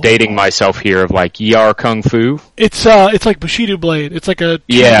of, I'm dating myself here, of like Yar Kung Fu. It's like Bushido Blade. It's like a 2D...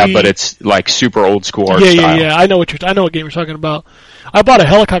 Yeah, but it's like super old school art style. Yeah. I know what game you're talking about. I bought a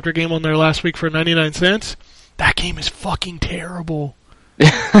helicopter game on there last week for 99 cents. That game is fucking terrible.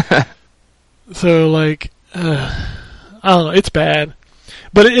 So I don't know, it's bad.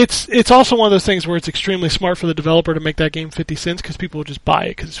 But it's also one of those things where it's extremely smart for the developer to make that game 50 cents because people will just buy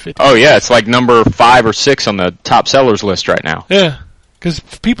it because it's 50 cents. Oh yeah, it's like number 5 or 6 on the top sellers list right now. Yeah, because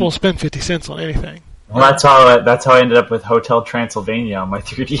people spend 50 cents on anything. Well, that's how I ended up with Hotel Transylvania on my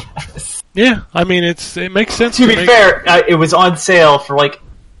 3DS. Yeah, I mean it makes sense. To be fair, it was on sale for like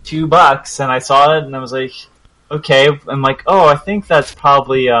 $2, and I saw it and I was like, okay. I'm like, oh, I think that's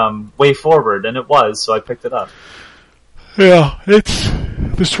probably Way Forward, and it was, so I picked it up. Yeah,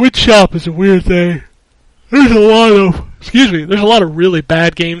 the Switch shop is a weird thing. There's a lot of really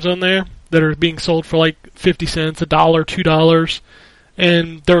bad games on there that are being sold for like 50 cents, $1, $2,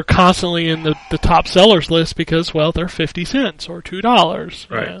 and they're constantly in the top sellers list because, well, they're 50 cents or $2.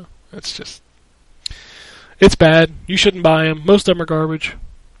 Right. Yeah, it's bad. You shouldn't buy them. Most of them are garbage.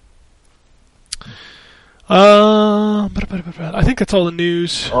 I think that's all the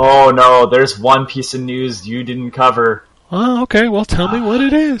news. Oh no, there's one piece of news you didn't cover. Oh, okay. Well, tell me what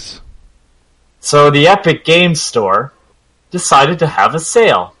it is. So the Epic Games Store decided to have a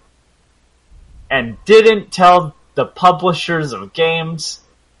sale and didn't tell the publishers of games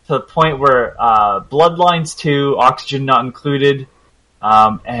to the point where Bloodlines 2, Oxygen Not Included,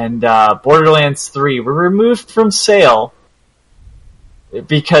 and Borderlands 3 were removed from sale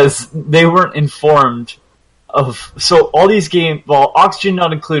because they weren't informed of... So all these games... Well, Oxygen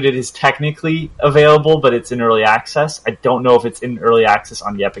Not Included is technically available, but it's in early access. I don't know if it's in early access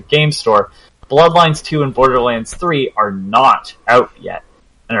on the Epic Games Store. Bloodlines 2 and Borderlands 3 are not out yet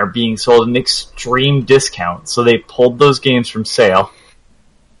and are being sold at an extreme discount, so they pulled those games from sale.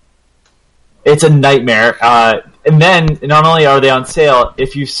 It's a nightmare. And then, not only are they on sale,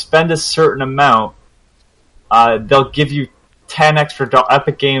 if you spend a certain amount, they'll give you 10 extra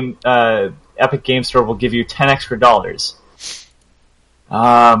Epic Game Store will give you 10 extra dollars.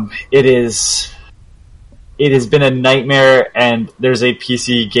 It has been a nightmare, and there's a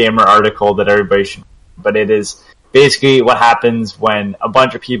PC Gamer article that everybody should... But it is basically what happens when a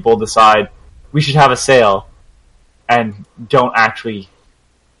bunch of people decide we should have a sale and don't actually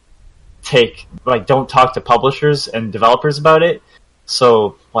don't talk to publishers and developers about it.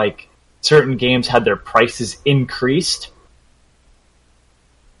 So, certain games had their prices increased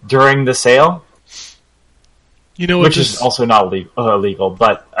during the sale. Which is also not illegal,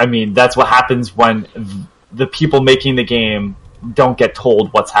 but I mean, that's what happens when the people making the game don't get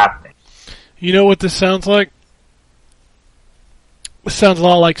told what's happening. You know what this sounds like? It sounds a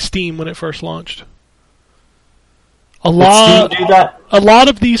lot like Steam when it first launched. A lot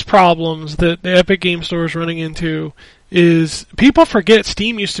of these problems that the Epic Game Store is running into is people forget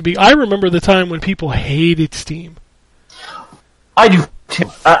Steam used to be... I remember the time when people hated Steam. I do too.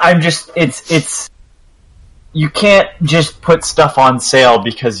 It's you can't just put stuff on sale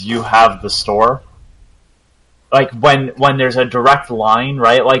because you have the store. When there's a direct line,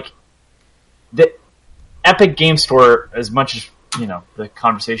 right? The Epic Game Store, as much as, the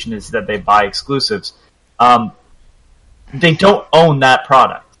conversation is that they buy exclusives, they don't own that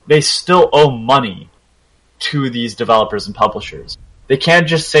product. They still owe money to these developers and publishers. They can't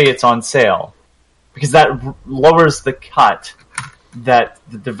just say it's on sale, because that lowers the cut that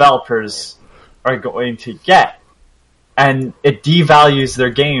the developers are going to get, and it devalues their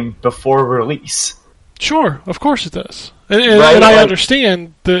game before release. Sure, of course it does. And I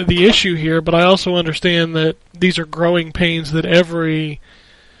understand the issue here, but I also understand that these are growing pains that every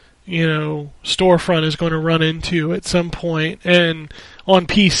storefront is going to run into at some point. And on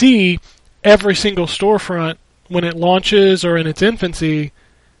PC, every single storefront, when it launches or in its infancy,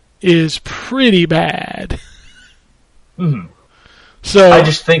 is pretty bad. Mm-hmm. So I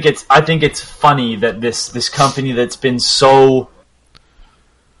think it's funny that this company that's been so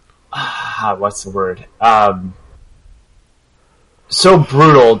what's the word? So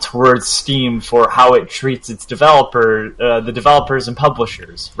brutal towards Steam for how it treats its the developers and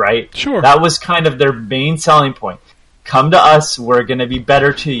publishers, right? Sure. That was kind of their main selling point. Come to us, we're gonna be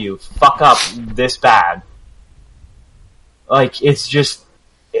better to you. Fuck up this bad. It's just...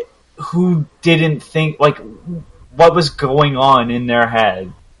 who didn't think... what was going on in their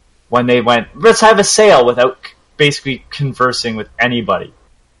head when they went, let's have a sale, without basically conversing with anybody?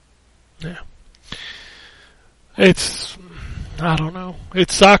 Yeah. I don't know. It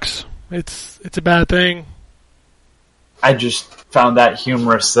sucks. It's a bad thing. I just found that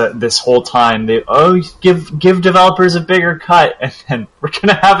humorous that this whole time they give developers a bigger cut, and then we're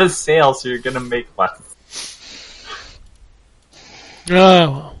gonna have a sale, so you're gonna make less. Oh,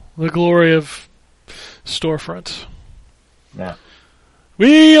 well, the glory of storefronts. Yeah.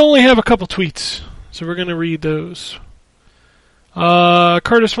 We only have a couple tweets, so we're gonna read those.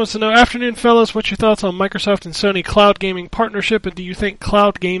 Curtis wants to know, afternoon fellas, what's your thoughts on Microsoft and Sony cloud gaming partnership, and do you think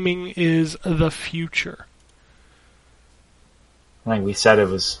cloud gaming is the future? I think we said it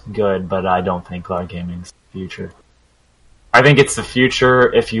was good, but I don't think cloud gaming is the future. I think it's the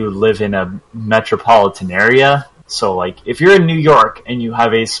future if you live in a metropolitan area. So, if you're in New York and you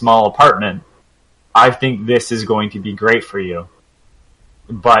have a small apartment, I think this is going to be great for you.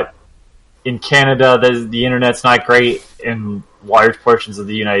 But in Canada, the internet's not great. In large portions of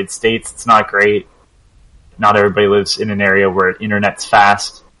the United States, it's not great. not everybody lives in an area where internet's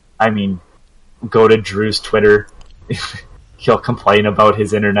fast. I mean, go to Drew's Twitter. He'll complain about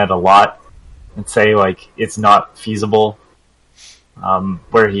his internet a lot and say, like, it's not feasible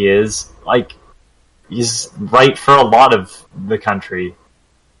where he is. Like, he's right for a lot of the country.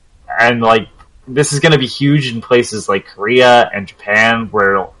 And, like, this is going to be huge in places like Korea and Japan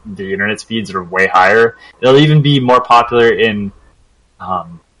where the internet speeds are way higher. It'll even be more popular in,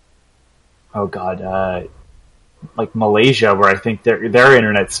 like Malaysia, where I think their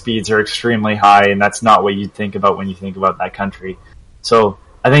internet speeds are extremely high, and that's not what you'd think about when you think about that country. So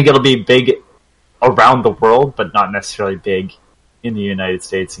I think it'll be big around the world, but not necessarily big in the United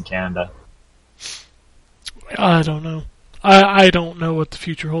States and Canada. I don't know. I don't know what the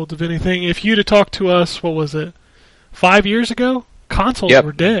future holds of anything. If you'd have talked to us, what was it, 5 years ago? Consoles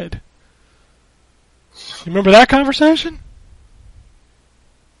were dead. You remember that conversation?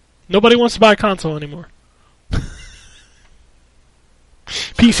 Nobody wants to buy a console anymore.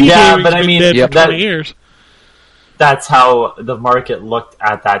 PC gaming's been dead for 20 years. That's how the market looked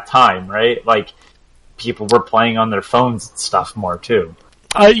at that time, right? Like, people were playing on their phones and stuff more too.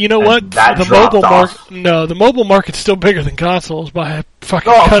 You know what? The mobile market's still bigger than consoles by a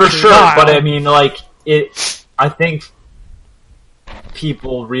fucking country for sure. mile. But I mean, like, I think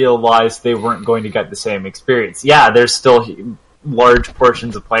people realized they weren't going to get the same experience. Yeah, there's still large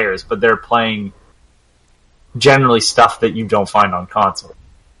portions of players, but they're playing generally stuff that you don't find on console.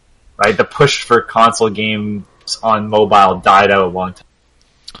 Right? The push for console games on mobile died out a long time.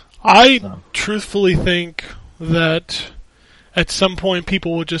 I truthfully think that at some point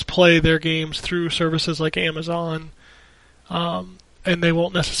people will just play their games through services like Amazon, and they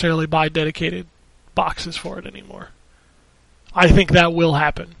won't necessarily buy dedicated boxes for it anymore. I think that will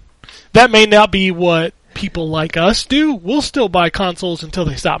happen. That may not be what people like us do. We'll still buy consoles until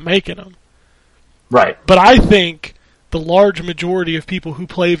they stop making them. Right. But I think the large majority of people who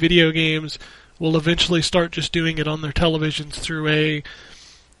play video games will eventually start just doing it on their televisions through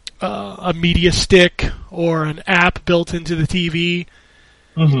a media stick or an app built into the TV.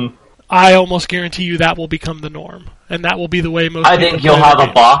 Mm-hmm. I almost guarantee you that will become the norm, and that will be the way most. I think you'll have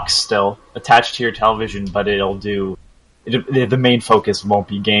a box still attached to your television, but the main focus won't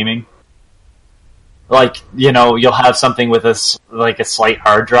be gaming. Like, you know, you'll have something with a slight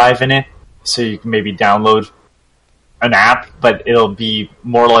hard drive in it, so you can maybe download an app, but it'll be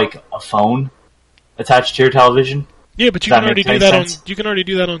more like a phone attached to your television. Yeah, but you can already do that sense? You can already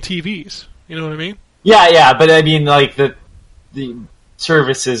do that on TVs. You know what I mean? Yeah, but I mean, like, the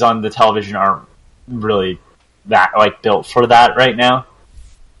services on the television aren't really that, like, built for that right now.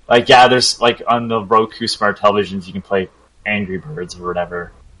 Like, yeah, there's, like, on the Roku smart televisions you can play Angry Birds or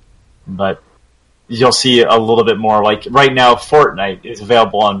whatever, but you'll see a little bit more, like, right now Fortnite is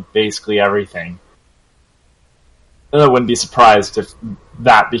available on basically everything. And I wouldn't be surprised if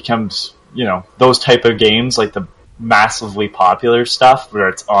that becomes, you know, those type of games, like the massively popular stuff where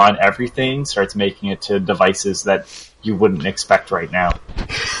it's on everything, starts making it to devices that you wouldn't expect right now.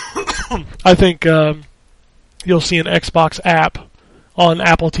 I think you'll see an Xbox app on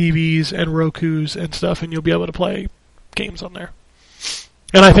Apple TVs and Rokus and stuff, and you'll be able to play games on there.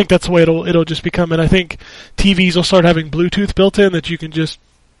 And I think that's the way it'll just become. And I think TVs will start having Bluetooth built in that you can just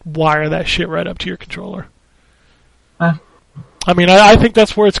wire that shit right up to your controller. I mean, I think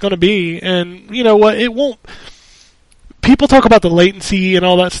that's where it's going to be. And you know what? It won't. People talk about the latency and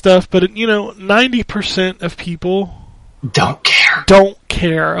all that stuff, but 90% of people don't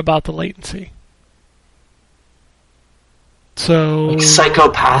care about the latency. So, like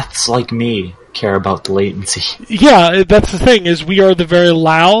psychopaths like me care about the latency. Yeah, that's the thing, is we are the very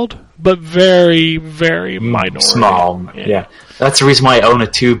loud, but very, very minority. Small, yeah. That's the reason why I own a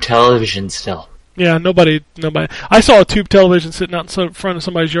tube television still. Yeah, nobody. I saw a tube television sitting out in front of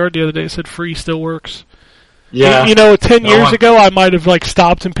somebody's yard the other day. It said free still works. Yeah. 10 years ago, I might have, like,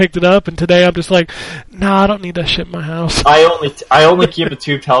 stopped and picked it up, and today I'm just like, nah, I don't need that shit in my house. I only keep a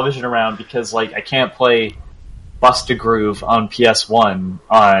tube television around because, like, I can't play Bust a Groove on PS1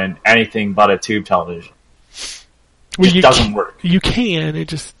 on anything but a tube television. It doesn't work. You can,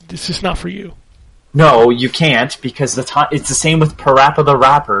 it's just not for you. No, you can't, because it's the same with Parappa the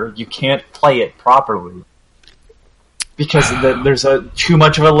Rapper. You can't play it properly because there's too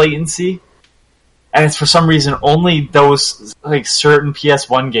much of a latency. And it's for some reason only those, like, certain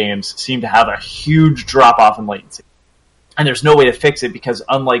PS1 games seem to have a huge drop off in latency. And there's no way to fix it because,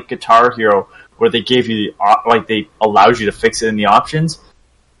 unlike Guitar Hero, where they gave you they allowed you to fix it in the options,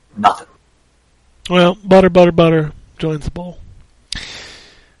 nothing. Well, butter joins the bowl.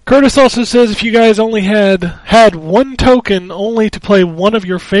 Curtis also says if you guys only had one token only to play one of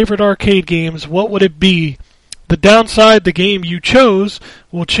your favorite arcade games, what would it be? The downside, the game you chose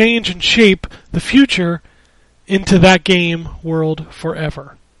will change and shape the future into that game world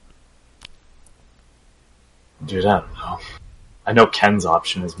forever. Dude, I don't know. I know Ken's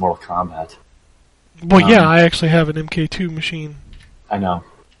option is Mortal Kombat. Well, yeah, I actually have an MK2 machine. I know.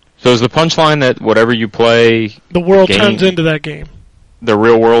 So is the punchline that whatever you play, The world game- turns into that game. the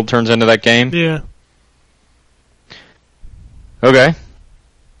real world turns into that game? Yeah. Okay.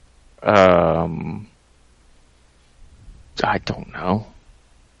 I don't know.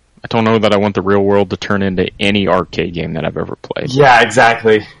 I don't know that I want the real world to turn into any arcade game that I've ever played. Yeah,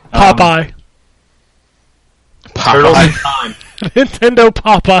 exactly. Popeye. Turtles in Popeye. Time. Nintendo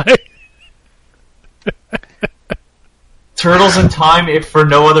Popeye. Turtles in Time, if for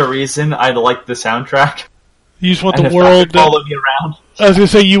no other reason, I like the soundtrack. You just want And the if world... that could follow me around. I was going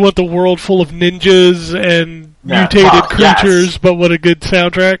to say, you want the world full of ninjas and Yeah, mutated yes. creatures, but what a good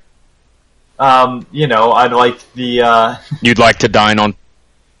soundtrack. I'd like the, You'd like to dine on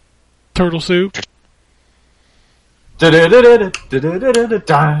Turtle Soup.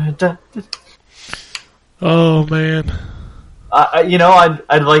 Oh, man.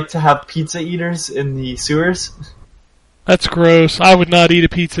 I'd like to have pizza eaters in the sewers. That's gross. I would not eat a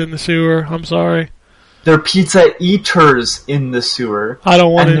pizza in the sewer. I'm sorry. They're pizza eaters in the sewer. I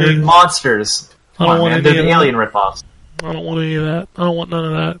don't want And they're any. monsters. I Come don't on, want man. any They're of the that. alien ripoffs. I don't want any of that. I don't want none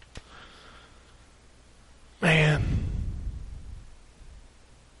of that. Man.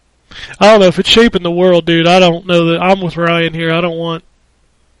 I don't know if it's shaping the world, dude. I don't know that. I'm with Ryan here. I don't want.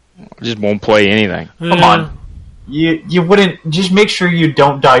 just won't play anything. Come on. You wouldn't... Just make sure you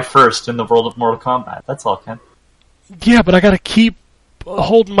don't die first in the world of Mortal Kombat. That's all, Ken. Yeah, but I got to keep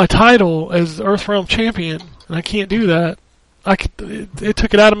holding my title as Earthrealm champion, and I can't do that. It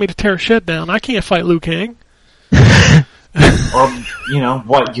took it out of me to tear shit down. I can't fight Liu Kang. Or,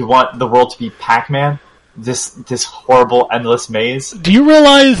 what? You want the world to be Pac-Man? This horrible, endless maze? Do you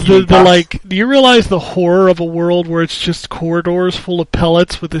realize You nuts. Do you realize the horror of a world where it's just corridors full of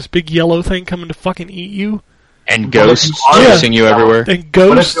pellets with this big yellow thing coming to fucking eat you? And Well, ghosts if you are- chasing you everywhere. And What if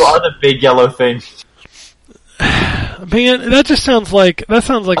ghosts. you are the big yellow thing? Man, that sounds like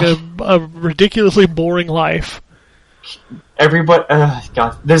a ridiculously boring life. Everybody...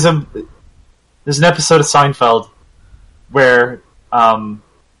 God. There's an episode of Seinfeld where...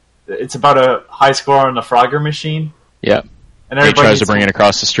 it's about a high score on the Frogger machine, Yep. and He everybody tries to bring it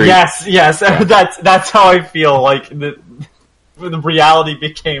across the street. Yes, that's how I feel. Like the reality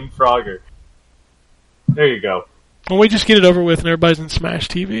became Frogger. There you go. When we just get it over with and everybody's in Smash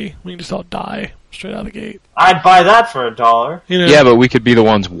TV, we can just all die straight out of the gate. I'd buy that for $1. You know? Yeah, but we could be the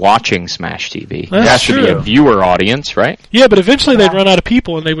ones watching Smash TV. That's it has to be true. a viewer audience, right? Yeah, but eventually they'd run out of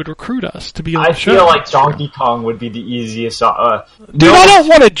people and they would recruit us to be on I the show. feel like Donkey Kong would be the easiest. Dude, I don't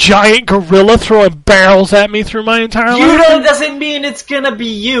want a giant gorilla throwing barrels at me through my entire life. doesn't mean it's gonna be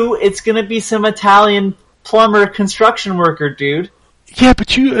you. It's gonna be some Italian plumber, construction worker, dude. Yeah,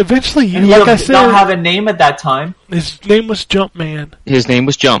 but eventually, And like I he'll said, not have a name at that time. his name was Jumpman. His name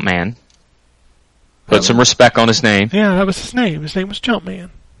was Jumpman. Put some respect on his name. Yeah, that was his name. His name was Jumpman.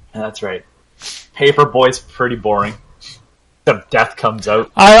 That's right. Paperboy's pretty boring. The death comes out.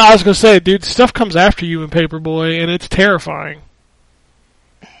 I was gonna say, dude, stuff comes after you in Paperboy, and it's terrifying.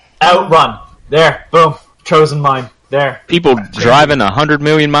 Outrun. There. Boom. Chosen mine. There. People driving 100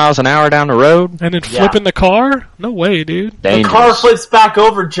 million miles an hour down the road. And then Yeah. flipping the car? No way, dude. The Dangerous. car flips back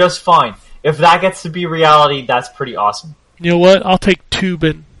over just fine. If that gets to be reality, that's pretty awesome. You know what? I'll take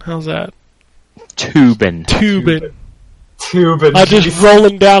tubing. How's that? Tubing. Tubing. Tube I'm just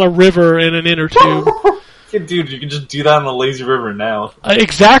rolling down a river in an inner tube. Dude, you can just do that on the lazy river now.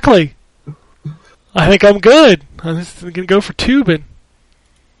 Exactly. I think I'm good. I'm just gonna go for tubing.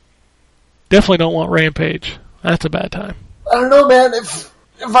 Definitely don't want Rampage. That's a bad time. I don't know, man. If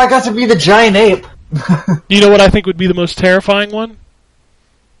I got to be the giant ape. You know what I think would be the most terrifying one?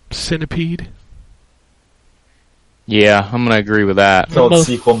 Centipede. Yeah, I'm going to agree with that. Until Mother- its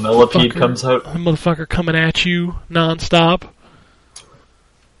sequel Millipede fucker. comes out. A motherfucker coming at you nonstop.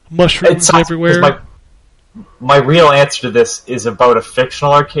 Mushrooms It sucks, everywhere. because my real answer to this is about a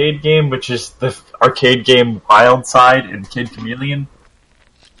fictional arcade game, which is the arcade game Wild Side and Kid Chameleon.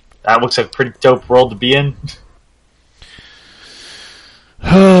 That looks like a pretty dope world to be in.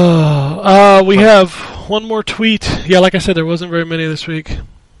 We have one more tweet. Yeah, like I said, there wasn't very many this week.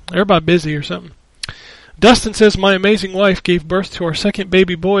 Everybody busy or something. Dustin says, my amazing wife gave birth to our second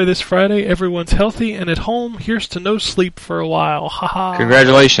baby boy this Friday. Everyone's healthy and at home. Here's to no sleep for a while. Haha.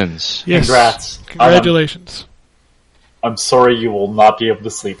 Congratulations. Yes. Congrats. Congratulations. I'm sorry you will not be able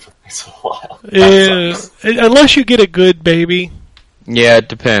to sleep for the next while. Yeah, unless you get a good baby. Yeah, it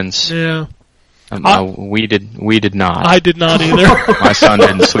depends. Yeah. We did not. I did not either. My son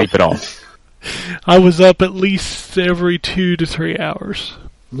didn't sleep at all. I was up at least every 2 to 3 hours.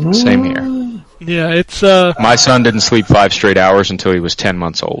 Same here. Yeah, it's My son didn't sleep 5 straight hours until he was 10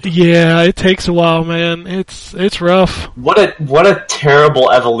 months old. yeah, it takes a while, man. It's rough. What a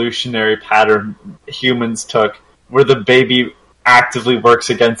terrible evolutionary pattern humans took, where the baby actively works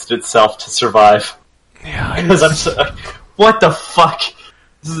against itself to survive. Yeah, Because what the fuck?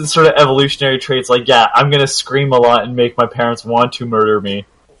 This is the sort of evolutionary traits like, yeah, I'm gonna scream a lot and make my parents want to murder me.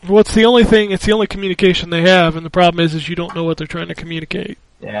 well, it's the only thing. It's the only communication they have, and the problem is you don't know what they're trying to communicate.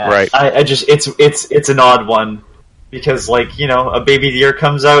 Yeah, Right. I just it's an odd one because like a baby deer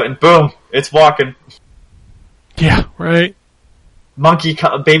comes out and boom, it's walking. Yeah, right.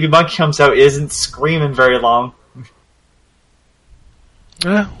 Baby monkey comes out, isn't screaming very long.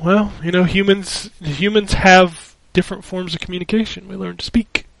 Well, humans have different forms of communication. We learn to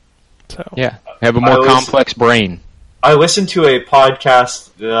speak. So Yeah. Have a more complex brain. I listened to a podcast.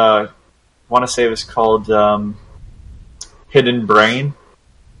 Want to say it was called Hidden Brain.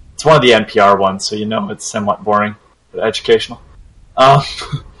 It's one of the NPR ones, so it's somewhat boring, but educational.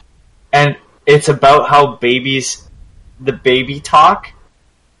 And it's about how the baby talk,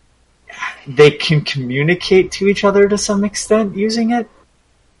 they can communicate to each other to some extent using it.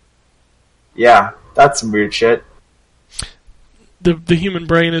 Yeah, that's some weird shit. the human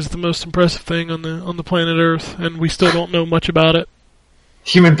brain is the most impressive thing on the planet Earth, and we still don't know much about it.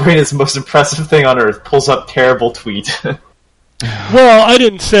 Human brain is the most impressive thing on Earth. Pulls up terrible tweet. Well, I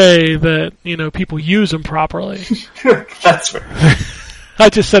didn't say that people use them properly. That's fair. I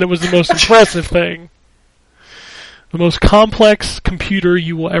just said it was the most impressive thing. The most complex computer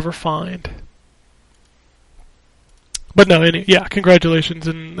you will ever find. But no, congratulations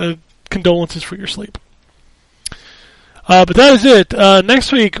and condolences for your sleep. But that is it.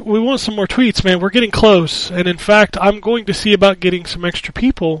 Next week, we want some more tweets, man. We're getting close. And in fact, I'm going to see about getting some extra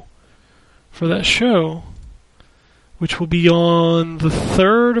people for that show, which will be on the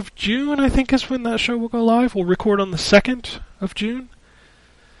 3rd of June, I think is when that show will go live. We'll record on the 2nd of June.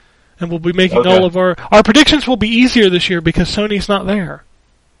 And we'll be making all of our predictions will be easier this year because Sony's not there.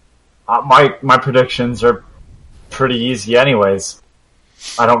 My predictions are pretty easy anyways.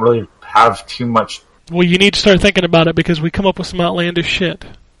 I don't really have too much. Well, you need to start thinking about it because we come up with some outlandish shit.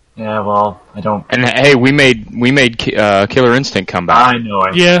 Yeah, well, I don't. And hey, we made Killer Instinct come back. I know.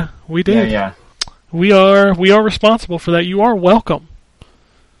 Yeah, we did. Yeah. We are responsible for that. You are welcome.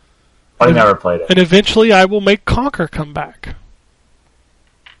 I never played it. And eventually I will make Conquer come back.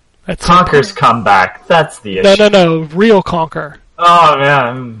 At some Conker's point. come back. That's the issue. No. Real Conquer. Oh,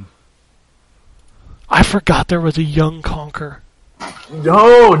 man. I forgot there was a young Conquer.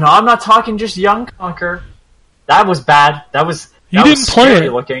 No, I'm not talking just young Conker. That was bad. That was didn't play scary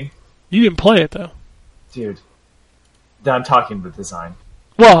it. looking. You didn't play it, though. Dude. I'm talking the design.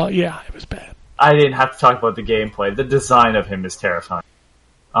 Well, yeah, it was bad. I didn't have to talk about the gameplay. The design of him is terrifying.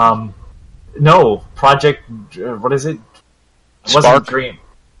 No, Project... what is it? It wasn't Spark. Dream.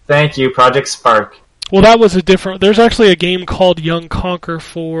 Thank you, Project Spark. Well, that was a different... There's actually a game called Young Conquer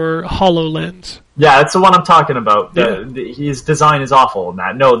for HoloLens. Yeah, that's the one I'm talking about. His design is awful in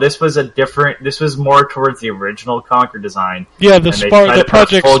that. No, this was this was more towards the original Conquer design. Yeah, And they tried the to put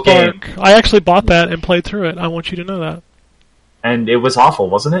Project full game. Spark. I actually bought that and played through it. I want you to know that. And it was awful,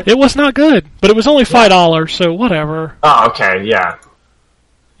 wasn't it? It was not good, but it was only $5, so whatever. Oh, okay, yeah.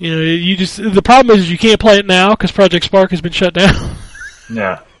 The problem is you can't play it now because Project Spark has been shut down.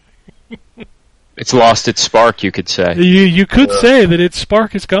 Yeah. It's lost its spark, you could say. You could say that its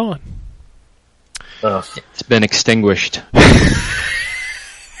spark is gone. Ugh. It's been extinguished.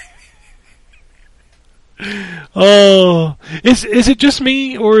 Oh, is it just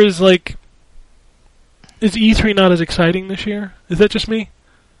me, or is E3 not as exciting this year? Is that just me?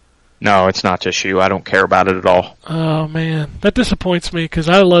 No, it's not just you. I don't care about it at all. Oh man, that disappoints me because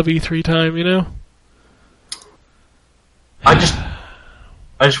I love E3 time. I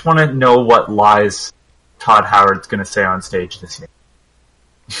just want to know what lies Todd Howard's going to say on stage this year.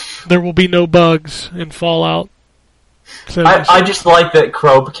 There will be no bugs in Fallout. I just like that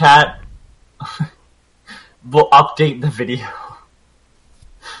Crobecat will update the video.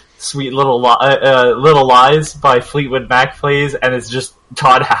 Sweet Little Lies by Fleetwood Mac plays, and it's just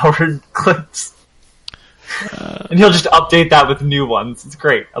Todd Howard clips. And he'll just update that with new ones. It's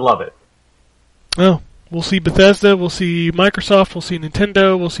great. I love it. Oh, we'll see Bethesda, we'll see Microsoft, we'll see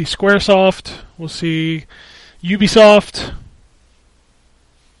Nintendo, we'll see Squaresoft, we'll see Ubisoft.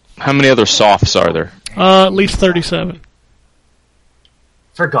 How many other softs are there? At least 37.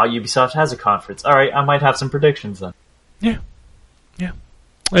 Forgot Ubisoft has a conference. Alright, I might have some predictions then. Yeah.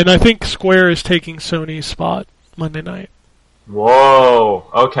 And I think Square is taking Sony's spot Monday night. Whoa.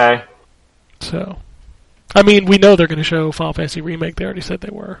 Okay. So, I mean, we know they're going to show Final Fantasy Remake. They already said they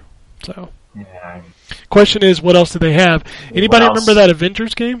were. So, Yeah. question is, what else do they have? Anybody What else? remember that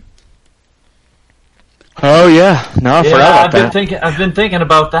Avengers game? Oh yeah, no, I forgot about that. I've been thinking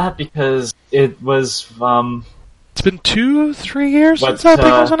about that because it was It's been 2-3 years What, since that thing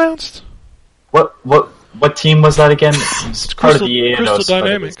was announced. what team was that again? It's part of the Eidos, Crystal but it was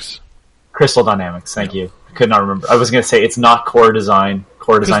Dynamics. Crystal Dynamics. Thank you. I could not remember. I was going to say it's not Core Design.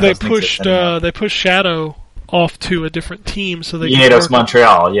 Core Because Design they doesn't exist pushed anymore. they pushed Shadow off to a different team, so they could Eidos work-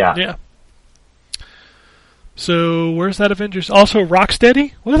 Montreal. Yeah. Yeah. So where's that Avengers? Also,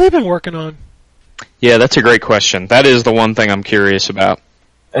 Rocksteady. What have they been working on? Yeah, that's a great question. That is the one thing I'm curious about.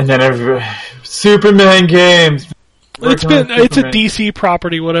 And then Superman games. It's Working on a Superman. DC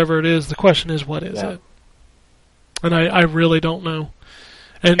property, whatever it is. The question is, what is Yeah. it? And I really don't know.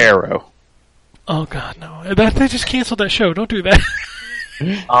 And Arrow. oh god, no! They just canceled that show. Don't do that.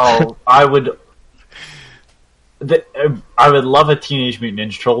 Oh, I would love a Teenage Mutant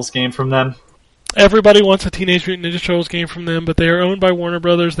Ninja Turtles game from them. Everybody wants a Teenage Mutant Ninja Turtles game from them, but they are owned by Warner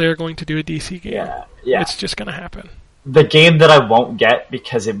Brothers. They are going to do a DC game. Yeah. It's just going to happen. The game that I won't get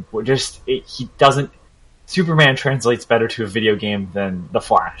because Superman translates better to a video game than The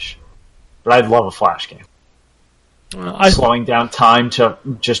Flash. But I'd love a Flash game. Slowing down time to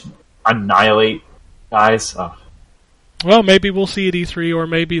just annihilate guys. Oh. Well, maybe we'll see at E3, or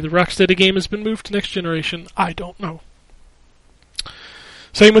maybe the Rocksteady game has been moved to next generation. I don't know.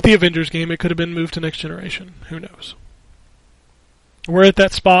 Same with the Avengers game. It could have been moved to next generation. Who knows? We're at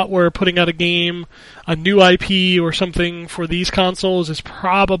that spot where putting out a game, a new IP or something for these consoles is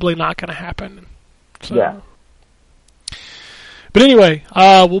probably not going to happen. So. Yeah. But anyway,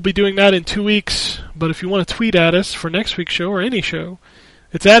 we'll be doing that in 2 weeks. But if you want to tweet at us for next week's show or any show,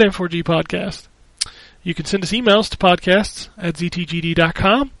 it's at M4G Podcast. You can send us emails to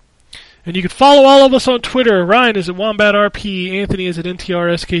podcasts@ztgd.com. And you can follow all of us on Twitter. Ryan is at WombatRP, Anthony is at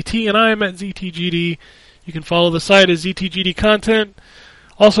NTRSKT, and I am at ZTGD. You can follow the site as ZTGD Content.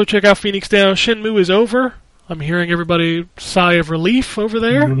 Also check out Phoenix Down. Shenmue is over. I'm hearing everybody sigh of relief over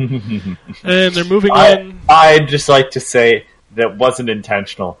there. And they're moving on. I'd just like to say that wasn't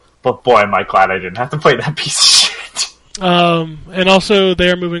intentional, but boy, am I glad I didn't have to play that piece of shit. And also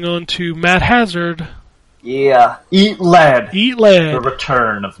they're moving on to Matt Hazard. Yeah. Eat Lead. Eat Lead. The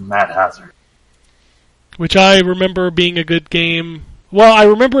return of Matt Hazard. Which I remember being a good game. Well, I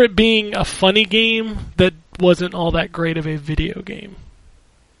remember it being a funny game that wasn't all that great of a video game.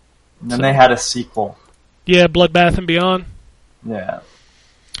 And then they had a sequel. Yeah, Bloodbath and Beyond. Yeah.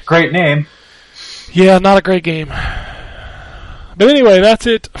 Great name. Yeah, not a great game. But anyway, that's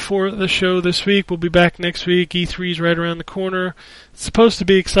it for the show this week. We'll be back next week. E3's right around the corner. It's supposed to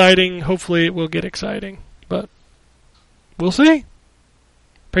be exciting. Hopefully it will get exciting. But we'll see.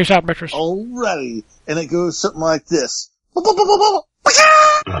 Peace out, bitches. Alrighty. And it goes something like this.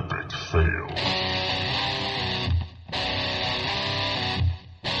 Epic fail.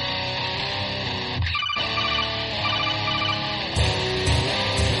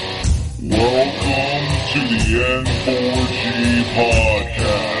 Welcome to the N4G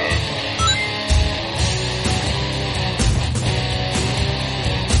podcast.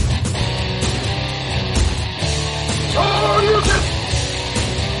 $0.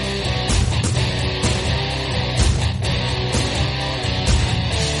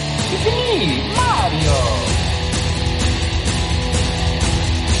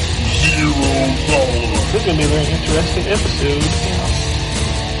 This is going to be a very interesting episode.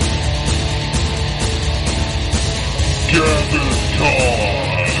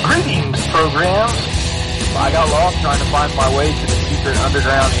 Greetings, programs. I got lost trying to find my way to the secret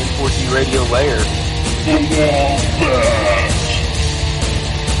underground N4G radio lair. The Wombat.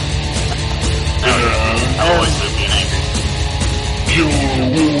 I've always lived in Anchor. Killer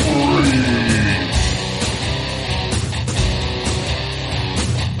Wolverine.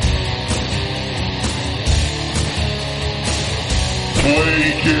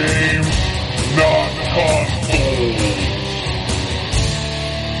 Play games, not consoles.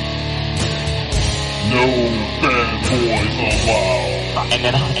 No fanboys allowed. And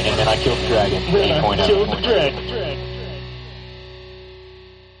then I killed the dragon. 8.0. Killed the dragon.